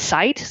the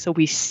sight, so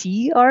we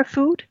see our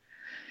food.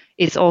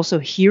 It's also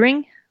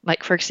hearing,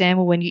 like for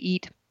example, when you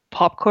eat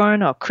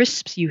popcorn or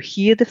crisps, you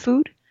hear the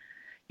food.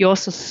 You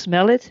also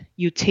smell it,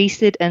 you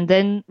taste it, and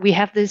then we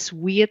have this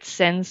weird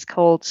sense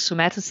called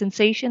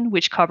somatosensation,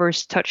 which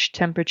covers touch,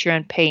 temperature,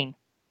 and pain.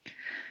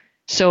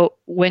 So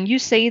when you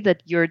say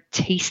that you're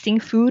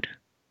tasting food,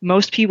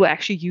 most people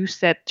actually use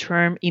that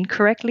term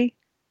incorrectly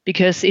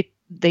because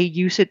they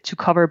use it to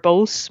cover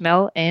both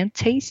smell and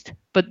taste.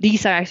 But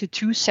these are actually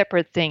 2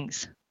 separate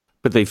things.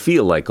 But they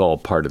feel like all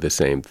part of the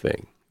same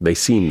thing. They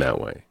seem that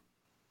way.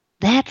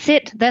 That's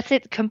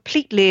it.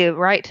 Completely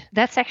right.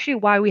 That's actually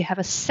why we have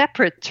a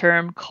separate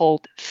term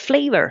called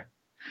flavor.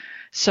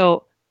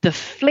 So the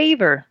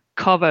flavor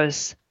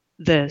covers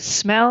the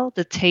smell,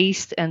 the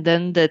taste, and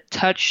then the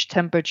touch,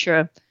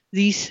 temperature,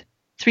 these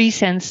 3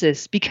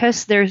 senses,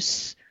 because they're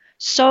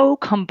so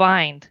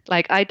combined.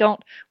 Like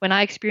when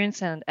I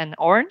experience an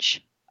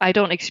orange, I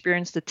don't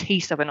experience the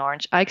taste of an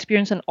orange. I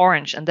experience an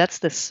orange, and that's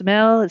the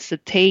smell, it's the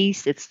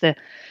taste, it's the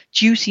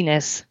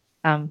juiciness.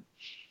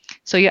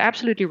 So you're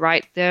absolutely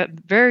right. They're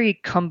very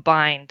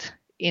combined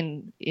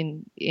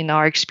in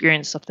our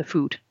experience of the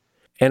food.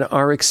 And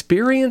our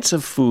experience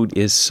of food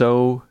is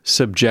so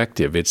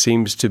subjective. It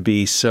seems to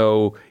be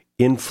so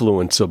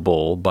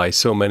influenceable by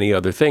so many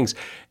other things.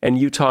 And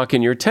you talk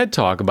in your TED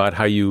Talk about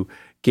how you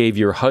gave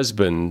your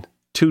husband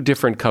 2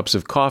 different cups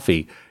of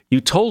coffee. You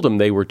told him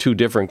they were 2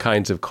 different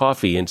kinds of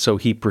coffee, and so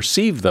he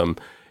perceived them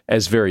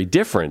as very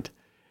different.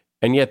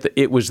 And yet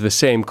it was the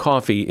same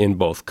coffee in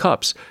both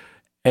cups.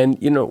 And,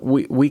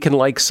 we can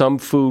like some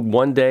food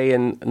one day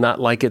and not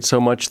like it so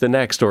much the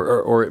next,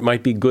 or it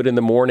might be good in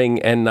the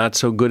morning and not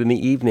so good in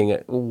the evening.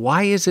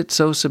 Why is it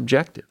so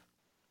subjective?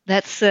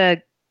 That's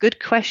a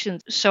good question.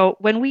 So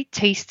when we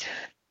taste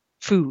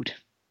food,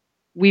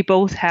 we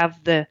both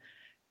have the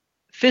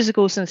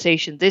physical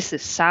sensation. This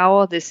is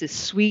sour, this is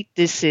sweet,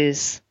 this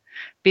is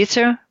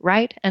bitter,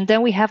 right? And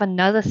then we have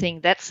another thing,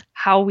 that's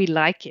how we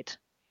like it.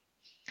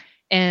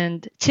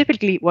 And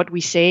typically what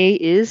we say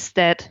is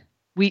that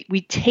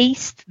we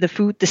taste the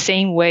food the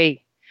same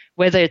way,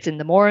 whether it's in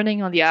the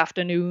morning or the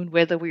afternoon,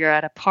 whether we are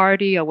at a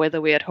party or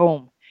whether we're at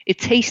home. It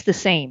tastes the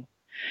same.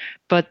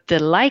 But the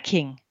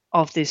liking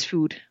of this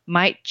food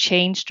might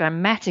change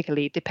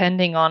dramatically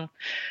depending on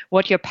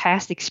what your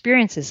past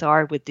experiences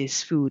are with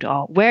this food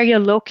or where you're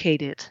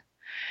located.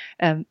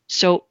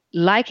 So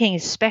liking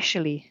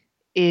especially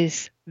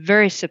is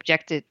very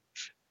subjective,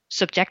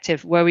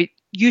 where we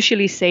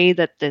usually say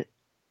that the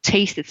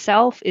taste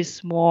itself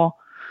is more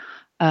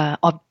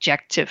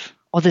objective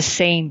or the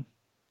same,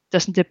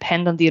 doesn't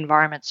depend on the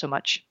environment so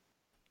much.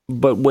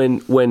 But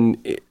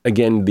when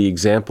again, the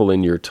example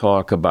in your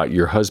talk about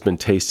your husband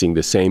tasting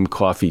the same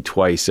coffee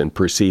twice and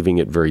perceiving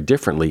it very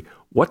differently,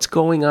 what's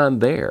going on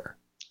there?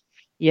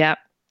 Yeah.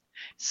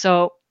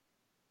 So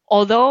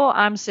although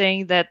I'm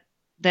saying that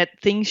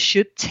things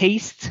should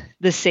taste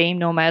the same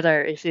no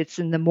matter if it's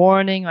in the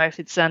morning or if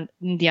it's in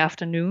the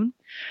afternoon,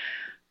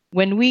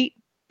 when we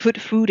put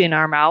food in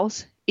our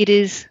mouths, it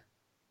is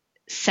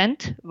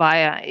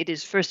it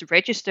is first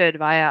registered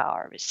via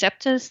our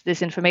receptors.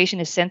 This information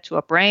is sent to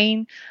our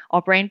brain.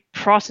 Our brain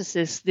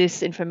processes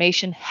this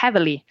information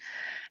heavily.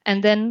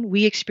 And then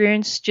we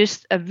experience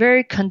just a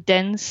very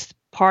condensed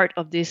part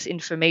of this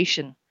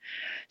information.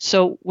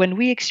 So when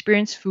we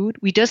experience food,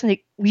 we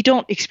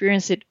don't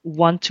experience it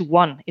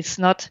one-to-one. It's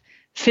not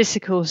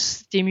physical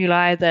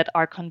stimuli that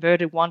are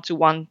converted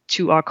one-to-one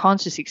to our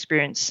conscious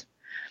experience.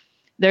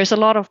 There's a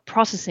lot of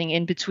processing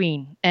in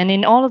between. And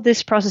in all of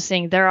this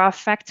processing, there are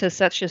factors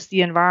such as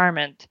the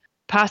environment,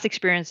 past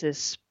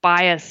experiences,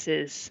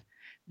 biases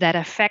that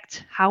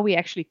affect how we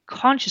actually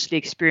consciously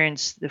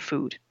experience the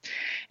food.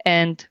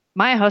 And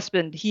my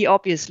husband, he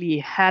obviously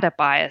had a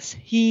bias.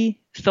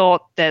 He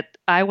thought that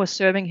I was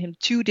serving him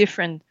 2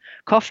 different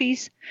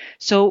coffees.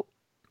 So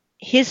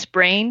his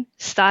brain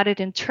started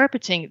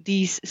interpreting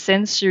these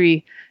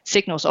sensory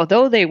signals.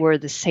 Although they were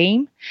the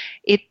same,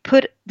 it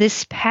put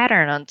this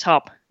pattern on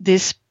top,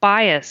 this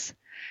bias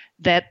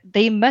that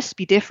they must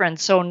be different.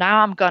 So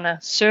now I'm going to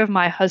serve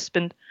my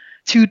husband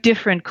 2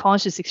 different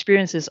conscious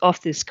experiences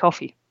of this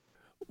coffee.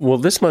 Well,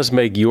 this must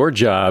make your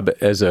job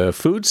as a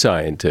food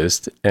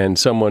scientist and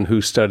someone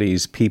who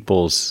studies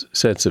people's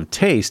sense of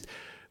taste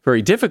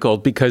very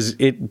difficult, because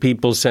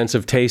people's sense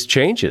of taste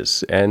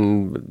changes,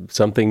 and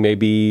something may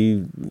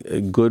be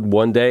good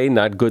one day,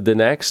 not good the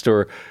next,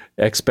 or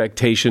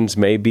expectations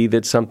may be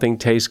that something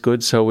tastes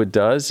good, so it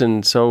does.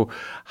 And so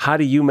how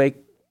do you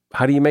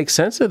make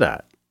sense of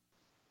that?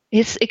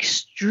 It's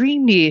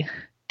extremely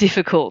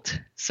difficult.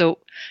 So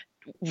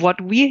what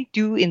we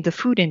do in the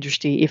food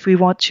industry, if we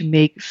want to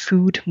make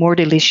food more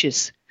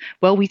delicious,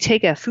 well, we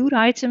take a food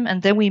item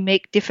and then we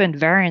make different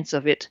variants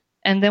of it,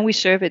 and then we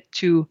serve it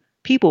to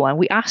people and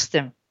we ask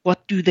them,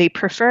 what do they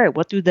prefer?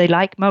 What do they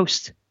like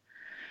most?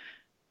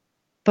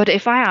 But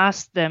if I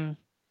ask them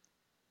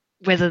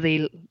whether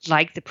they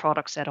like the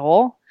products at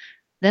all,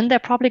 then they're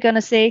probably going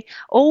to say,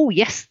 oh,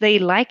 yes, they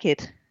like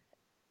it.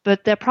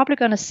 But they're probably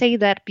going to say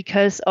that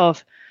because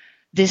of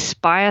this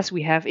bias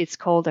we have. It's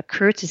called a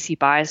courtesy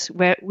bias,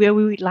 where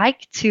we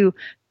like to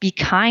be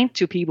kind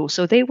to people.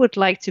 So they would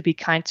like to be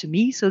kind to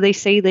me, so they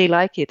say they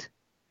like it.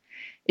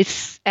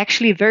 It's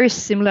actually very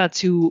similar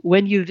to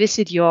when you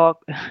visit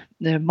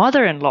the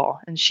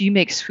mother-in-law and she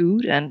makes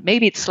food and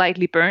maybe it's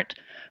slightly burnt,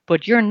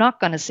 but you're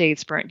not going to say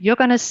it's burnt. You're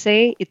going to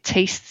say it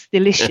tastes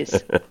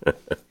delicious.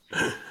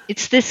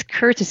 It's this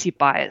courtesy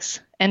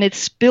bias, and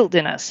it's built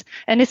in us.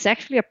 And it's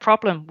actually a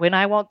problem when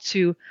I want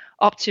to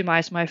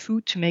optimize my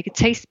food to make it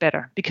taste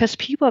better, because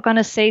people are going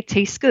to say it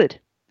tastes good.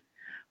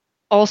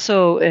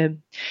 Also,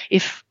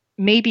 if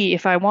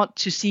I want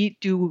to see,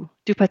 do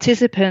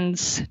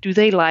participants, do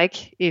they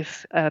like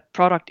if a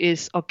product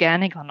is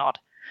organic or not?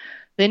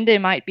 Then they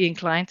might be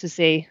inclined to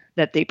say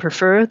that they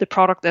prefer the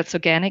product that's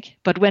organic.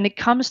 But when it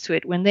comes to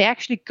it, when they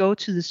actually go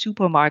to the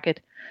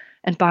supermarket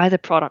and buy the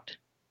product,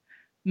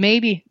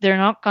 maybe they're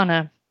not going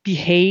to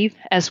behave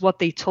as what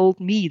they told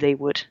me they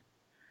would.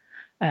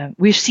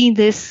 We've seen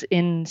this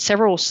in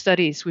several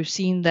studies. We've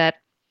seen that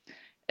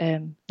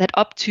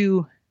up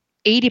to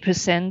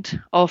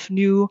 80% of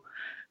new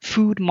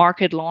food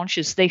market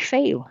launches, they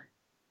fail.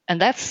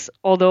 And that's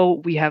although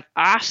we have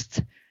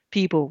asked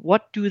people,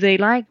 what do they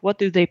like? What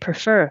do they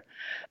prefer?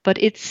 But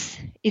it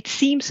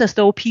seems as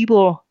though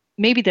people,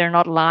 maybe they're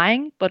not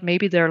lying, but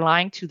maybe they're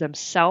lying to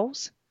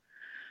themselves.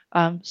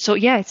 So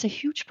yeah, it's a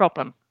huge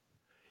problem.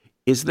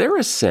 Is there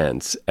a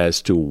sense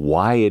as to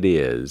why it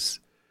is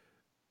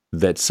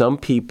that some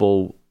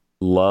people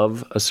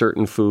love a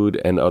certain food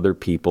and other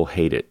people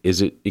hate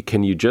it?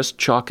 Can you just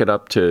chalk it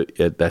up to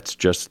that's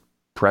just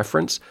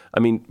preference? I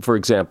mean, for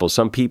example,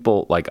 some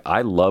people, like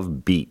I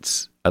love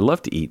beets. I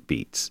love to eat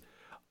beets.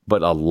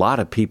 But a lot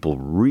of people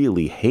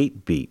really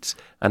hate beets,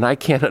 and I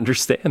can't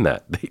understand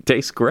that. They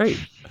taste great.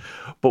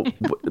 But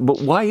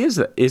why is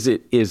that?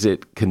 Is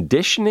it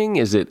conditioning?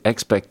 Is it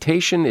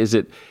expectation? Is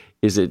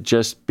it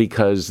just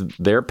because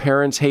their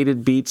parents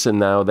hated beets and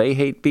now they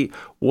hate beets?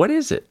 What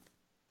is it?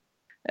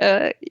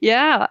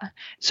 Yeah.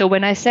 So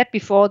when I said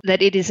before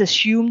that it is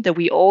assumed that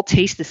we all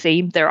taste the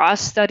same, there are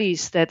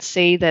studies that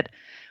say that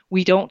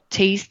we don't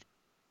taste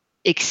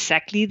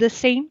exactly the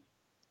same.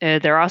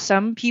 There are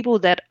some people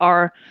that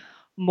are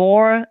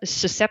more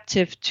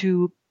susceptible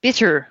to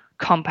bitter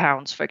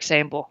compounds, for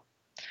example.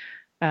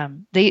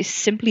 They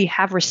simply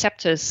have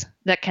receptors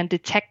that can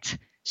detect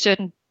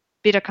certain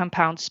bitter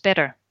compounds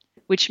better,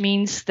 which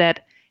means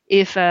that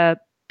if a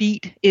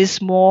beet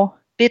is more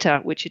bitter,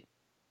 which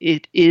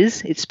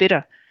it's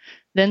bitter,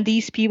 then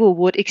these people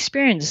would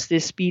experience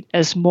this beet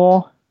as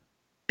more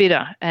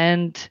bitter.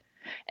 And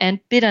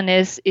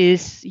bitterness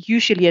is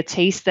usually a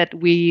taste that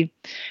we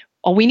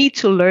need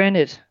to learn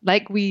it.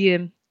 Like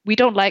we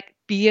don't like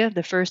beer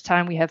the first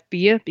time we have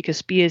beer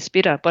because beer is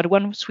bitter. But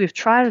once we've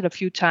tried it a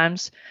few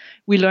times,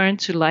 we learn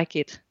to like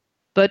it.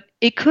 But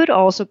it could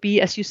also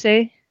be, as you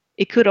say,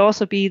 it could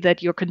also be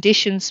that your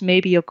conditions,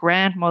 maybe your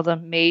grandmother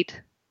made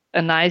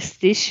a nice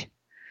dish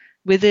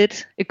with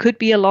it. It could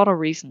be a lot of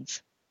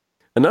reasons.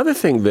 Another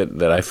thing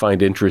that I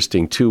find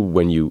interesting too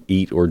when you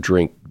eat or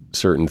drink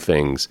certain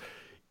things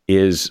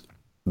is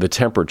the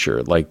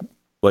temperature. Like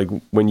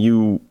when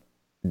you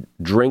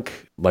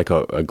drink like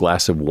a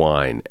glass of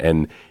wine,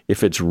 and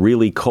if it's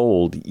really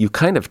cold, you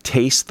kind of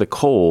taste the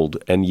cold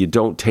and you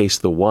don't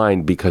taste the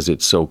wine because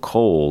it's so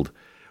cold.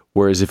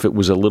 Whereas if it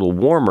was a little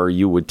warmer,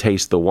 you would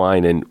taste the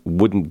wine and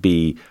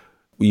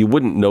you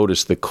wouldn't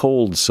notice the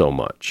cold so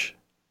much.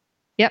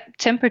 Yep,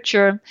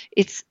 temperature,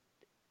 it's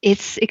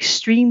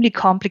extremely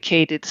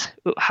complicated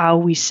how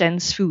we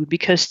sense food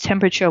because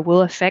temperature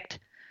will affect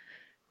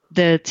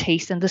the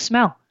taste and the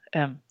smell.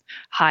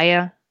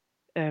 Higher.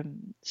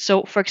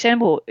 So, for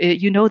example,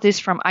 you know this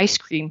from ice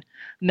cream.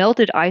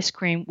 Melted ice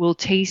cream will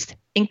taste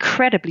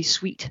incredibly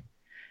sweet.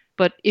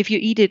 But if you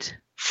eat it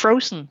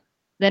frozen,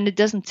 then it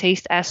doesn't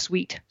taste as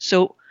sweet.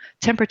 So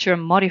temperature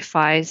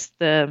modifies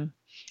the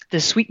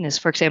sweetness,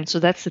 for example. So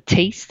that's the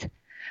taste.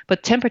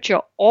 But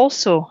temperature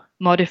also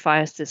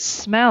modifies the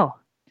smell.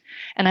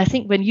 And I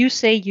think when you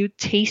say you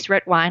taste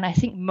red wine, I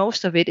think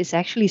most of it is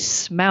actually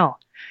smell.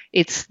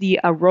 It's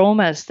the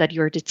aromas that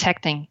you're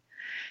detecting.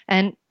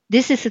 And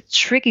this is a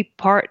tricky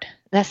part.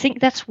 I think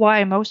that's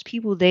why most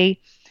people, they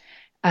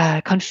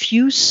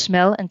confuse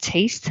smell and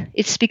taste.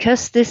 It's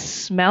because this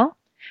smell,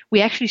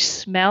 we actually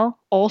smell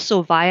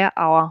also via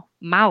our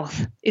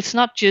mouth. It's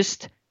not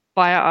just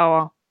via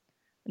our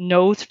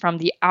nose from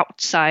the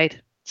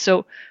outside.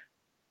 So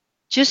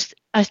just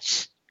a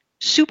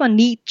super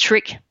neat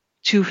trick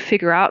to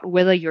figure out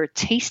whether you're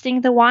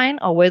tasting the wine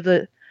or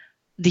whether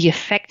the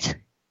effect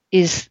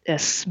is a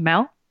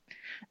smell.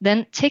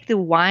 Then take the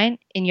wine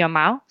in your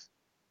mouth,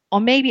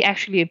 or maybe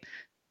actually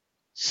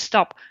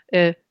stop,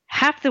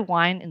 have the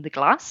wine in the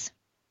glass,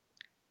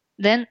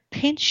 then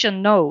pinch your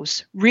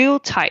nose real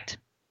tight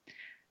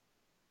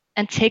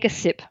and take a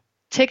sip.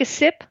 Take a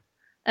sip,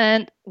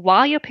 and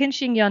while you're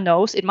pinching your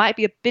nose, it might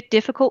be a bit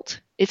difficult.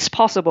 It's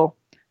possible.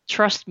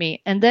 Trust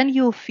me. And then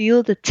you'll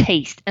feel the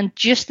taste, and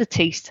just the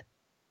taste.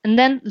 And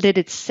then let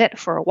it set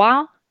for a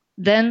while.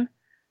 Then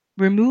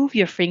remove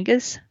your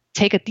fingers,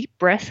 take a deep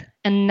breath,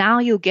 and now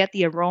you'll get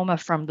the aroma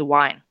from the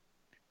wine.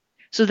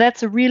 So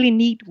that's a really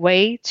neat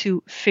way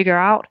to figure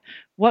out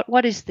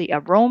what is the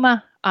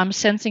aroma I'm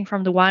sensing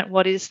from the wine,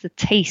 what is the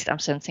taste I'm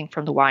sensing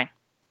from the wine.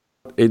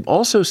 It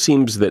also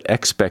seems that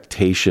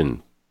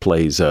expectation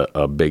plays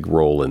a big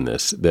role in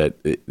this, that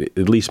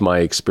at least my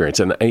experience.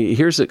 And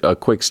here's a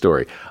quick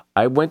story.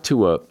 I went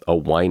to a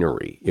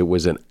winery. It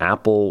was an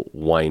apple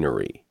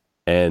winery.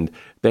 And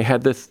they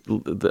had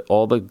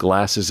all the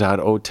glasses out.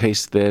 Oh,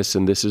 taste this,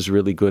 and this is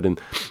really good, and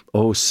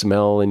oh,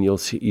 smell, and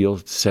you'll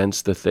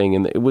sense the thing.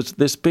 And it was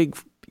this big,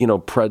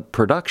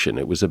 production.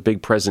 It was a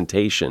big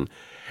presentation,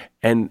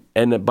 and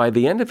by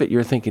the end of it,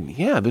 you're thinking,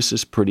 yeah, this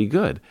is pretty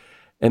good.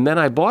 And then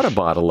I bought a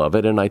bottle of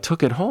it, and I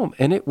took it home,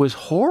 and it was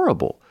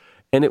horrible.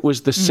 And it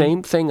was the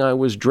same thing I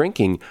was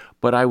drinking,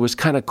 but I was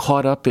kind of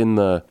caught up in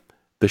the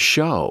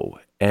show,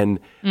 and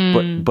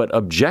but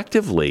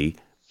objectively,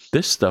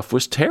 this stuff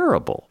was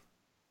terrible.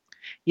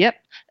 Yep.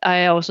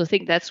 I also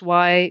think that's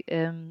why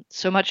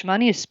so much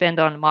money is spent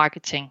on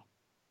marketing.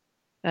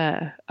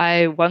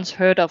 I once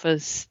heard of a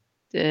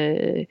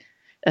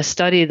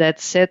study that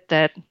said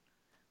that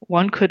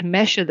one could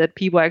measure that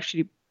people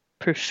actually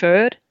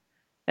preferred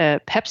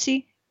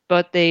Pepsi,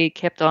 but they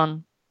kept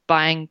on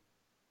buying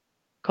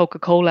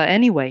Coca-Cola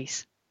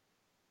anyways.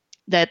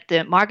 That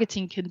the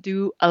marketing can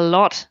do a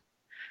lot.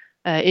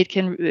 It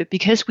can,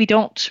 because we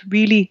don't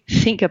really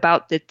think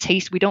about the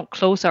taste. We don't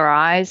close our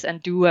eyes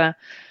and do a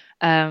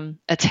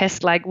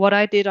test like what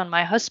I did on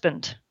my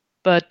husband,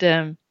 but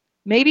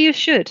maybe you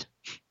should.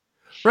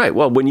 Right.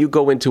 Well, when you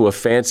go into a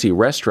fancy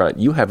restaurant,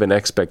 you have an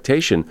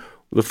expectation.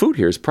 the food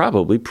here is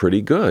probably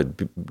pretty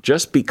good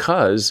just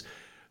because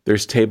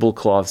there's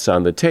tablecloths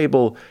on the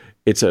table.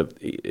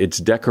 It's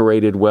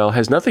decorated well,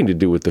 has nothing to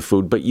do with the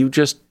food, but you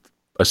just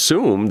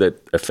assume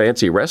that a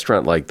fancy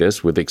restaurant like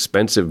this with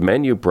expensive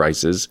menu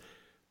prices,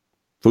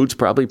 food's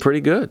probably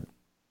pretty good.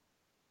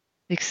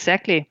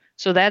 Exactly.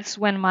 So that's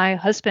when my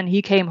husband,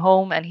 he came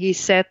home and he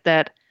said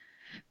that,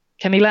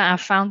 Camilla, I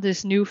found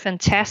this new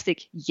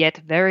fantastic yet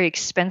very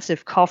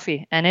expensive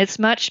coffee, and it's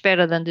much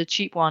better than the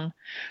cheap one.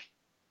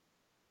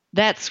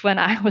 That's when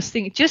I was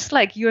thinking, just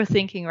like you're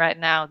thinking right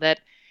now, that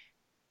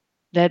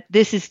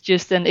this is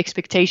just an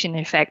expectation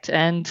effect,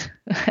 and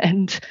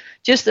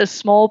just a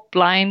small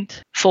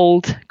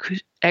blindfold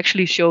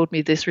actually showed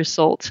me this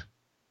result.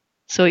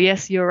 So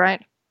yes, you're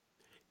right.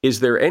 Is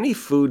there any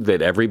food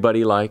that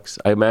everybody likes?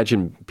 I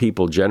imagine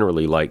people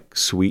generally like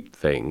sweet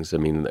things. I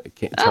mean,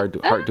 it's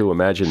hard to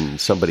imagine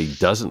somebody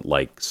doesn't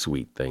like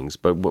sweet things.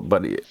 But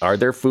are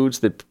there foods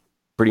that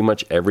pretty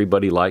much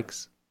everybody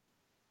likes?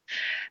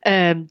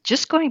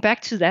 Just going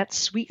back to that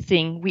sweet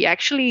thing, we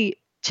actually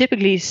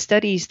typically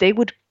studies, they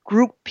would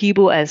group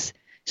people as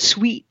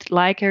sweet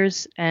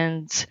likers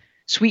and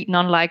sweet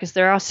non-likers.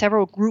 There are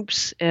several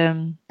groups,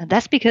 and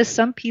that's because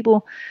some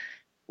people,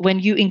 when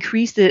you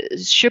increase the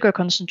sugar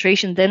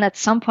concentration, then at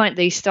some point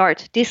they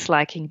start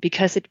disliking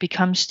because it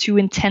becomes too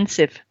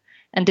intensive.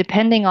 And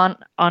depending on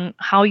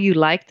how you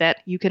like that,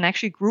 you can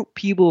actually group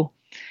people.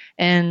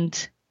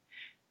 And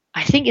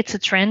I think it's a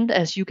trend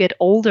as you get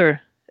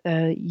older,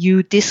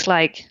 you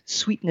dislike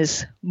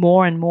sweetness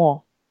more and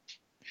more.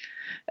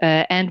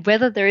 And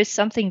whether there is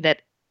something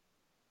that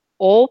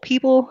all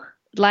people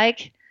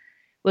like,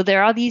 well,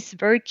 there are these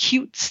very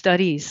cute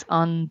studies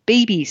on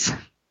babies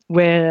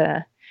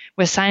where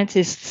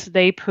scientists,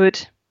 they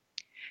put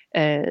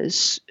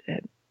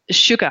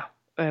sugar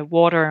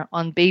water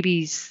on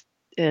babies'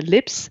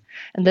 lips,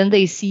 and then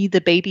they see the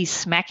baby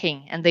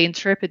smacking, and they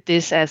interpret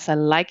this as a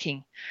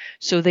liking.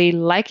 So they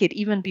like it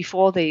even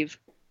before they've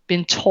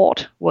been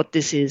taught what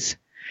this is.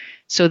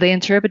 So they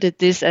interpreted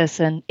this as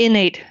an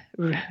innate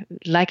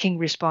liking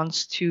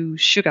response to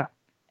sugar,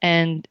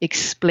 and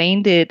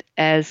explained it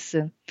as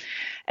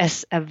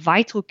a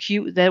vital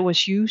cue that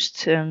was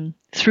used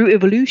through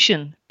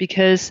evolution,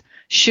 because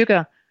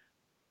sugar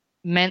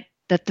meant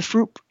that the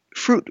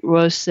fruit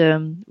was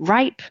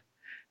ripe,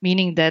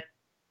 meaning that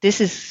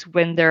this is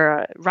when there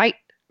are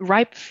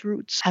ripe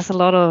fruits has a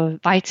lot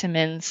of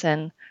vitamins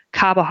and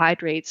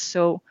carbohydrates.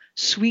 So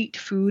sweet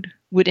food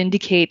would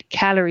indicate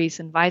calories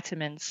and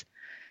vitamins.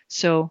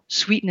 So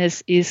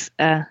sweetness is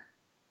a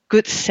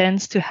good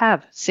sense to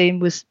have. Same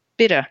with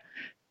bitter.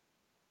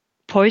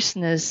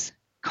 Poisonous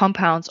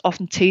compounds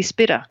often taste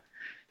bitter.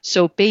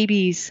 So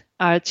babies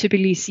are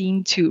typically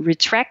seen to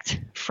retract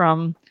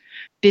from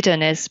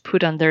bitterness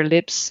put on their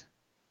lips.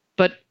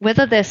 But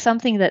whether there's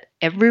something that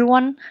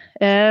everyone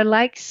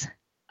likes,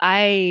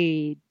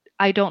 I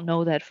don't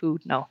know that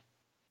food, no.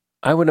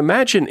 I would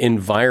imagine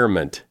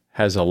environment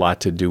has a lot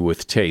to do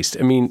with taste.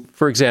 I mean,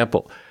 for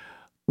example,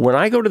 when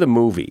I go to the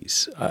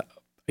movies, I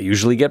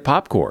usually get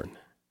popcorn.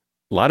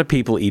 A lot of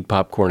people eat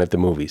popcorn at the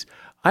movies.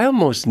 I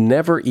almost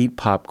never eat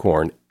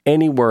popcorn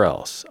anywhere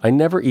else. I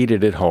never eat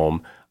it at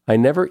home. I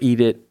never eat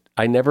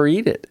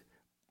it,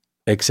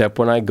 except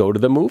when I go to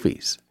the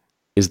movies.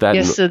 Is that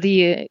yes? So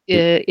the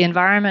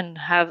environment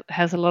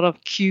has a lot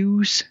of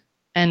cues,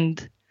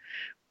 and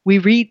we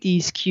read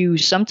these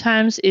cues.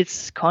 Sometimes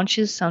it's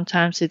conscious,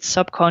 sometimes it's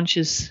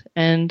subconscious.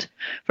 And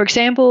for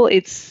example,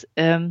 it's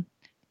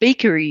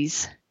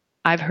bakeries.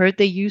 I've heard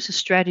they use a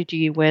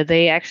strategy where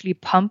they actually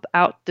pump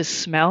out the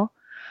smell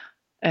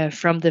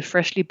from the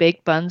freshly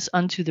baked buns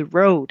onto the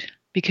road,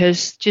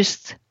 because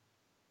just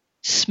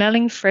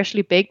smelling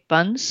freshly baked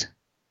buns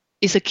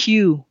is a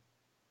cue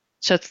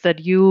such that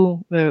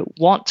you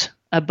want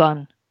a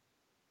bun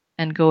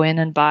and go in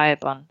and buy a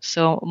bun.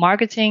 So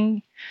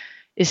marketing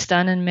is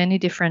done in many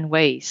different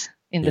ways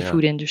in the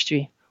food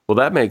industry. Well,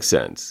 that makes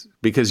sense,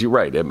 because you're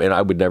right. I mean,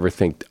 I would never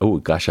think, oh,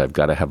 gosh, I've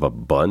got to have a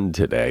bun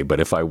today. But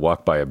if I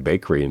walked by a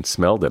bakery and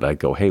smelled it, I'd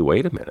go, hey,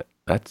 wait a minute.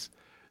 Let's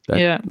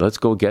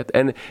go get.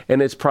 And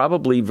it's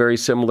probably very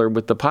similar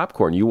with the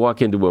popcorn. You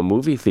walk into a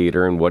movie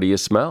theater and what do you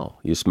smell?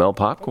 You smell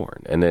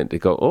popcorn. And then they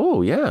go,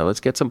 oh, yeah, let's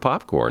get some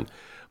popcorn.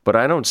 But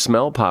I don't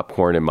smell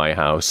popcorn in my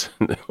house,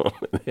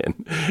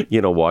 and,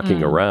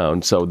 walking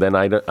around. So then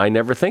I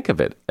never think of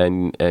it.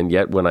 And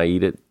yet when I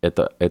eat it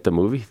at the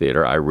movie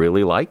theater, I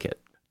really like it.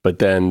 But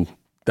then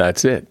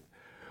that's it.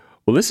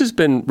 Well, this has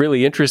been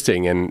really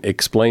interesting and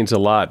explains a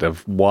lot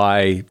of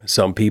why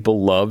some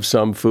people love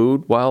some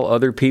food while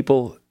other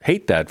people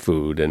hate that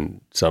food.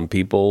 And some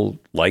people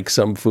like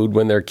some food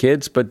when they're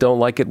kids, but don't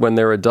like it when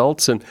they're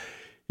adults. And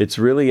it's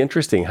really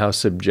interesting how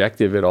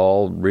subjective it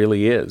all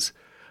really is.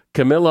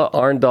 Camilla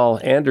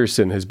Arndal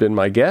Andersen has been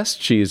my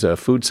guest. She's a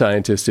food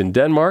scientist in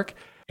Denmark,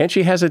 and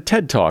she has a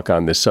TED Talk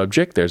on this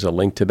subject. There's a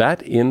link to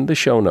that in the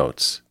show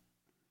notes.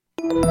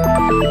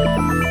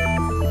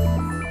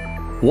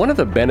 One of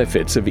the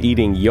benefits of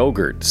eating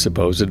yogurt,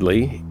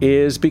 supposedly,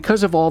 is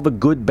because of all the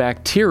good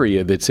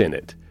bacteria that's in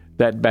it.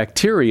 That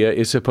bacteria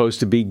is supposed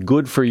to be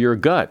good for your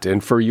gut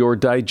and for your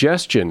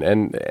digestion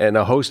and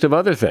a host of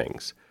other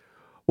things.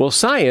 Well,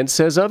 science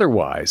says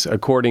otherwise,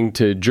 according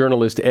to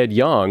journalist Ed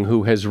Yong,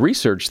 who has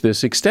researched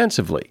this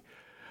extensively.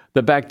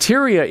 The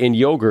bacteria in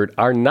yogurt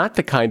are not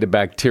the kind of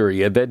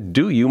bacteria that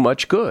do you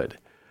much good,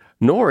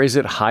 nor is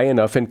it high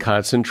enough in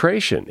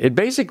concentration. It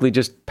basically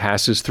just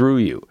passes through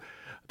you.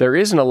 There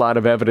isn't a lot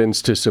of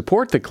evidence to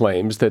support the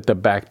claims that the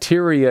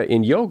bacteria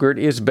in yogurt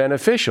is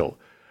beneficial,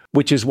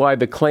 which is why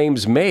the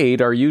claims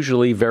made are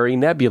usually very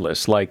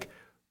nebulous, like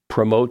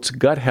promotes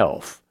gut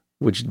health,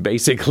 which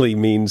basically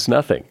means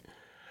nothing.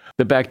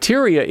 The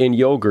bacteria in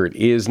yogurt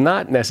is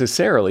not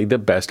necessarily the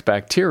best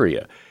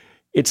bacteria.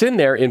 It's in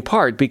there in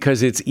part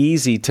because it's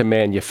easy to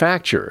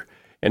manufacture.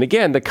 And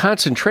again, the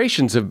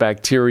concentrations of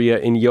bacteria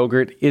in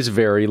yogurt is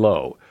very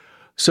low.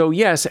 So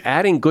yes,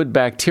 adding good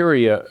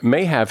bacteria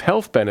may have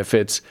health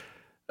benefits,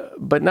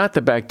 but not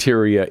the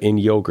bacteria in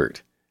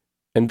yogurt.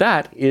 And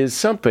that is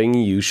something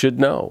you should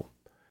know.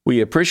 We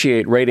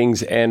appreciate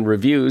ratings and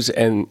reviews,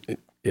 and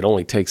it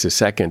only takes a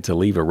second to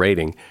leave a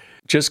rating.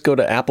 Just go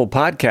to Apple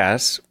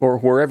Podcasts or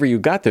wherever you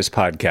got this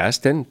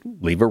podcast and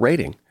leave a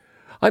rating.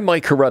 I'm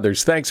Mike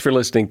Carruthers. Thanks for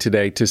listening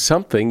today to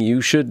Something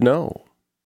You Should Know.